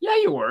 Yeah,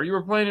 you were. You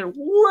were playing it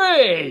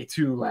way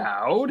too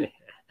loud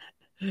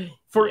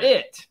for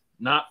it,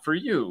 not for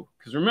you.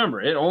 Because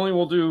remember, it only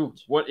will do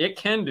what it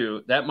can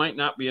do. That might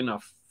not be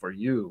enough for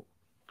you.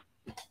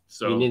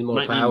 So you need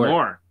more power. Need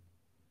more.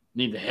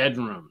 Need the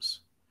headrooms.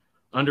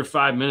 Under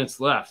 5 minutes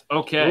left.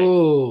 Okay.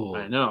 Ooh.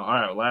 I know. All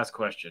right, last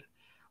question.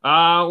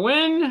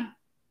 When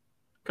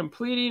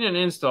completing an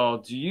install,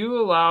 do you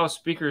allow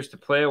speakers to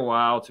play a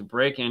while to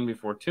break in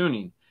before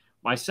tuning?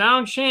 My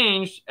sound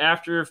changed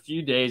after a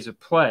few days of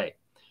play.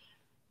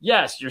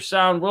 Yes, your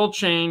sound will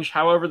change.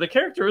 However, the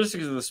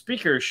characteristics of the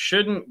speaker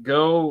shouldn't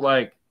go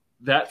like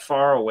that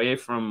far away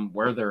from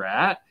where they're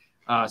at.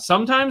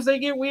 Sometimes they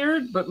get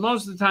weird, but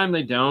most of the time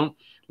they don't.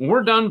 When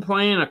we're done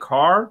playing a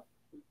car,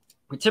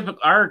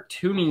 our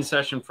tuning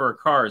session for a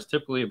car is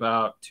typically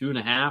about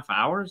 2.5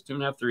 hours,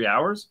 2.5, 3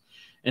 hours.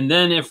 And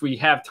then if we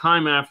have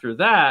time after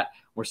that,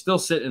 we're still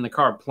sitting in the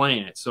car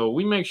playing it. So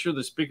we make sure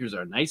the speakers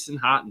are nice and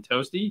hot and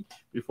toasty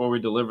before we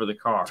deliver the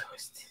car.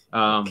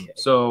 Okay.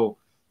 So,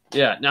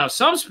 yeah. Now,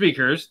 some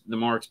speakers, the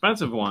more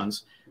expensive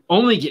ones,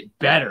 only get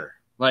better.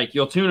 Like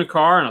you'll tune a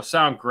car and it'll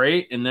sound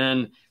great. And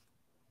then,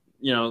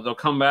 they'll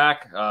come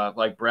back.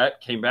 Like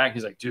Brett came back.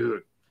 He's like,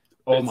 dude,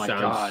 oh my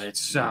God, it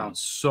sounds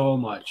so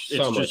much. It's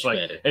just much like,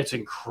 better. It's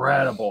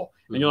incredible.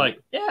 Mm-hmm. And you're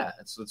like, yeah,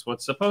 that's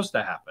what's supposed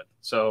to happen.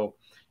 So,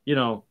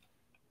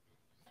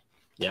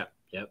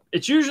 Yep.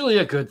 It's usually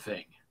a good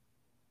thing.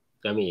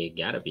 I mean, it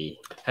gotta be.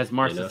 As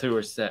Martha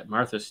Stewart says,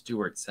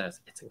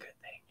 it's a good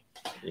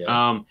thing.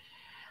 Yeah.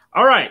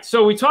 All right.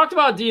 So we talked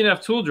about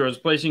D&F Tool Drawers, a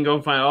place you can go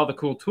and find all the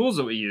cool tools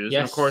that we use. Yes.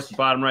 And of course, the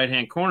bottom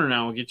right-hand corner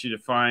now will get you to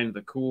find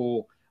the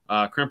cool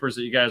crimpers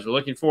that you guys are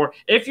looking for.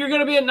 If you're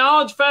going to be at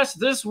Knowledge Fest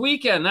this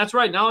weekend, that's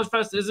right. Knowledge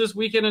Fest is this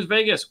weekend in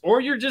Vegas,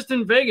 or you're just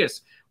in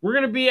Vegas. We're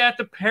going to be at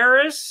the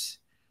Paris.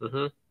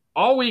 Mm-hmm.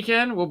 All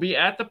weekend, we'll be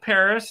at the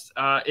Paris.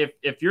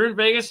 If you're in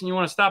Vegas and you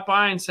want to stop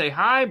by and say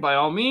hi, by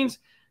all means,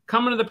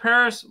 come into the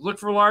Paris. Look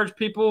for large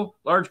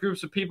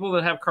groups of people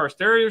that have car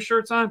stereo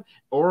shirts on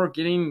or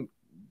getting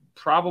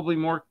probably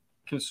more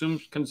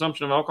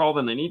consumption of alcohol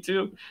than they need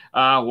to.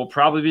 We'll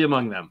probably be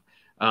among them.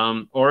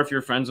 Or if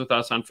you're friends with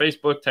us on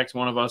Facebook, text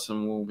one of us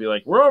and we'll be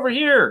like, we're over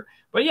here.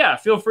 But yeah,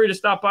 feel free to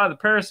stop by the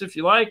Paris if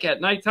you like.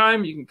 At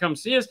nighttime, you can come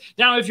see us.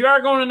 Now, if you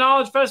are going to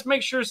Knowledge Fest,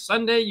 make sure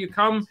Sunday you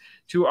come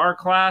to our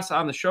class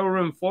on the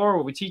showroom floor.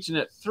 We'll be teaching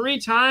it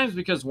 3 times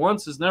because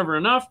once is never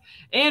enough.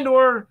 And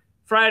or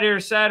Friday or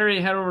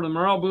Saturday, head over to the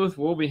Morel booth.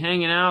 We'll be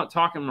hanging out,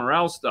 talking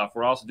Morel stuff.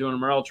 We're also doing a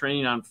Morel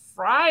training on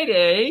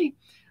Friday.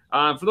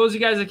 For those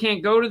of you guys that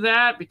can't go to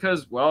that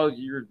because, well,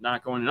 you're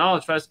not going to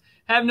Knowledge Fest,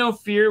 have no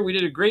fear. We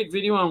did a great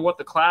video on what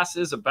the class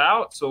is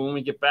about. So when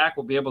we get back,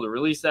 we'll be able to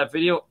release that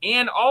video.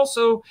 And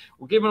also,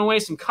 we're giving away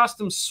some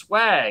custom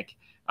swag.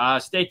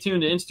 Stay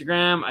tuned to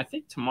Instagram. I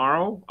think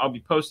tomorrow I'll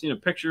be posting a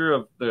picture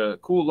of the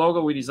cool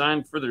logo we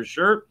designed for their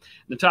shirt.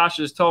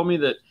 Natasha has told me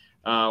that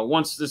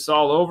once this is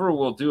all over,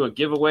 we'll do a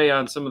giveaway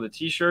on some of the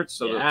T-shirts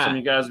so that some of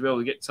you guys will be able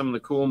to get some of the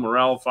cool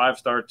Morel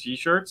 5-star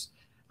T-shirts.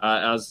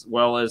 As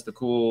well as the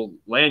cool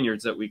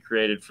lanyards that we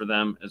created for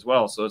them as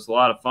well. So it's a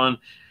lot of fun.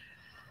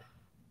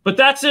 But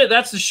that's it.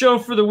 That's the show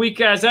for the week,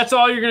 guys. That's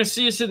all you're going to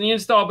see us in the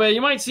install bay. You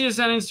might see us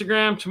on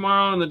Instagram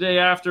tomorrow and the day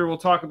after. We'll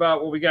talk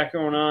about what we got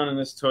going on in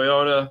this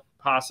Toyota,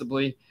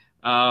 possibly.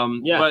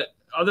 But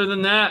other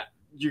than that,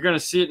 you're going to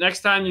see it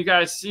next time you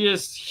guys see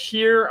us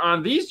here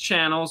on these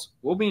channels.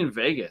 We'll be in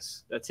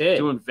Vegas. That's it.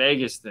 Doing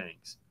Vegas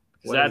things.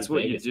 Because that's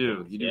what you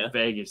do. Things? You do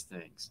Vegas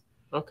things.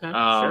 Okay,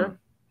 sure.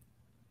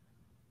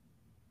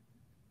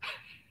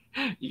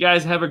 You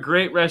guys have a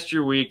great rest of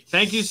your week.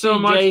 Thank you so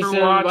much Jason,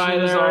 for watching, bye,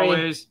 as Larry.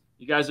 always.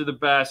 You guys are the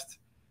best.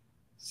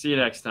 See you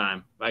next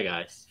time. Bye,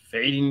 guys.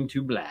 Fading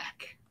to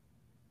black.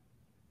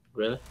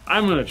 Really?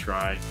 I'm going to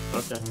try.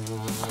 Okay.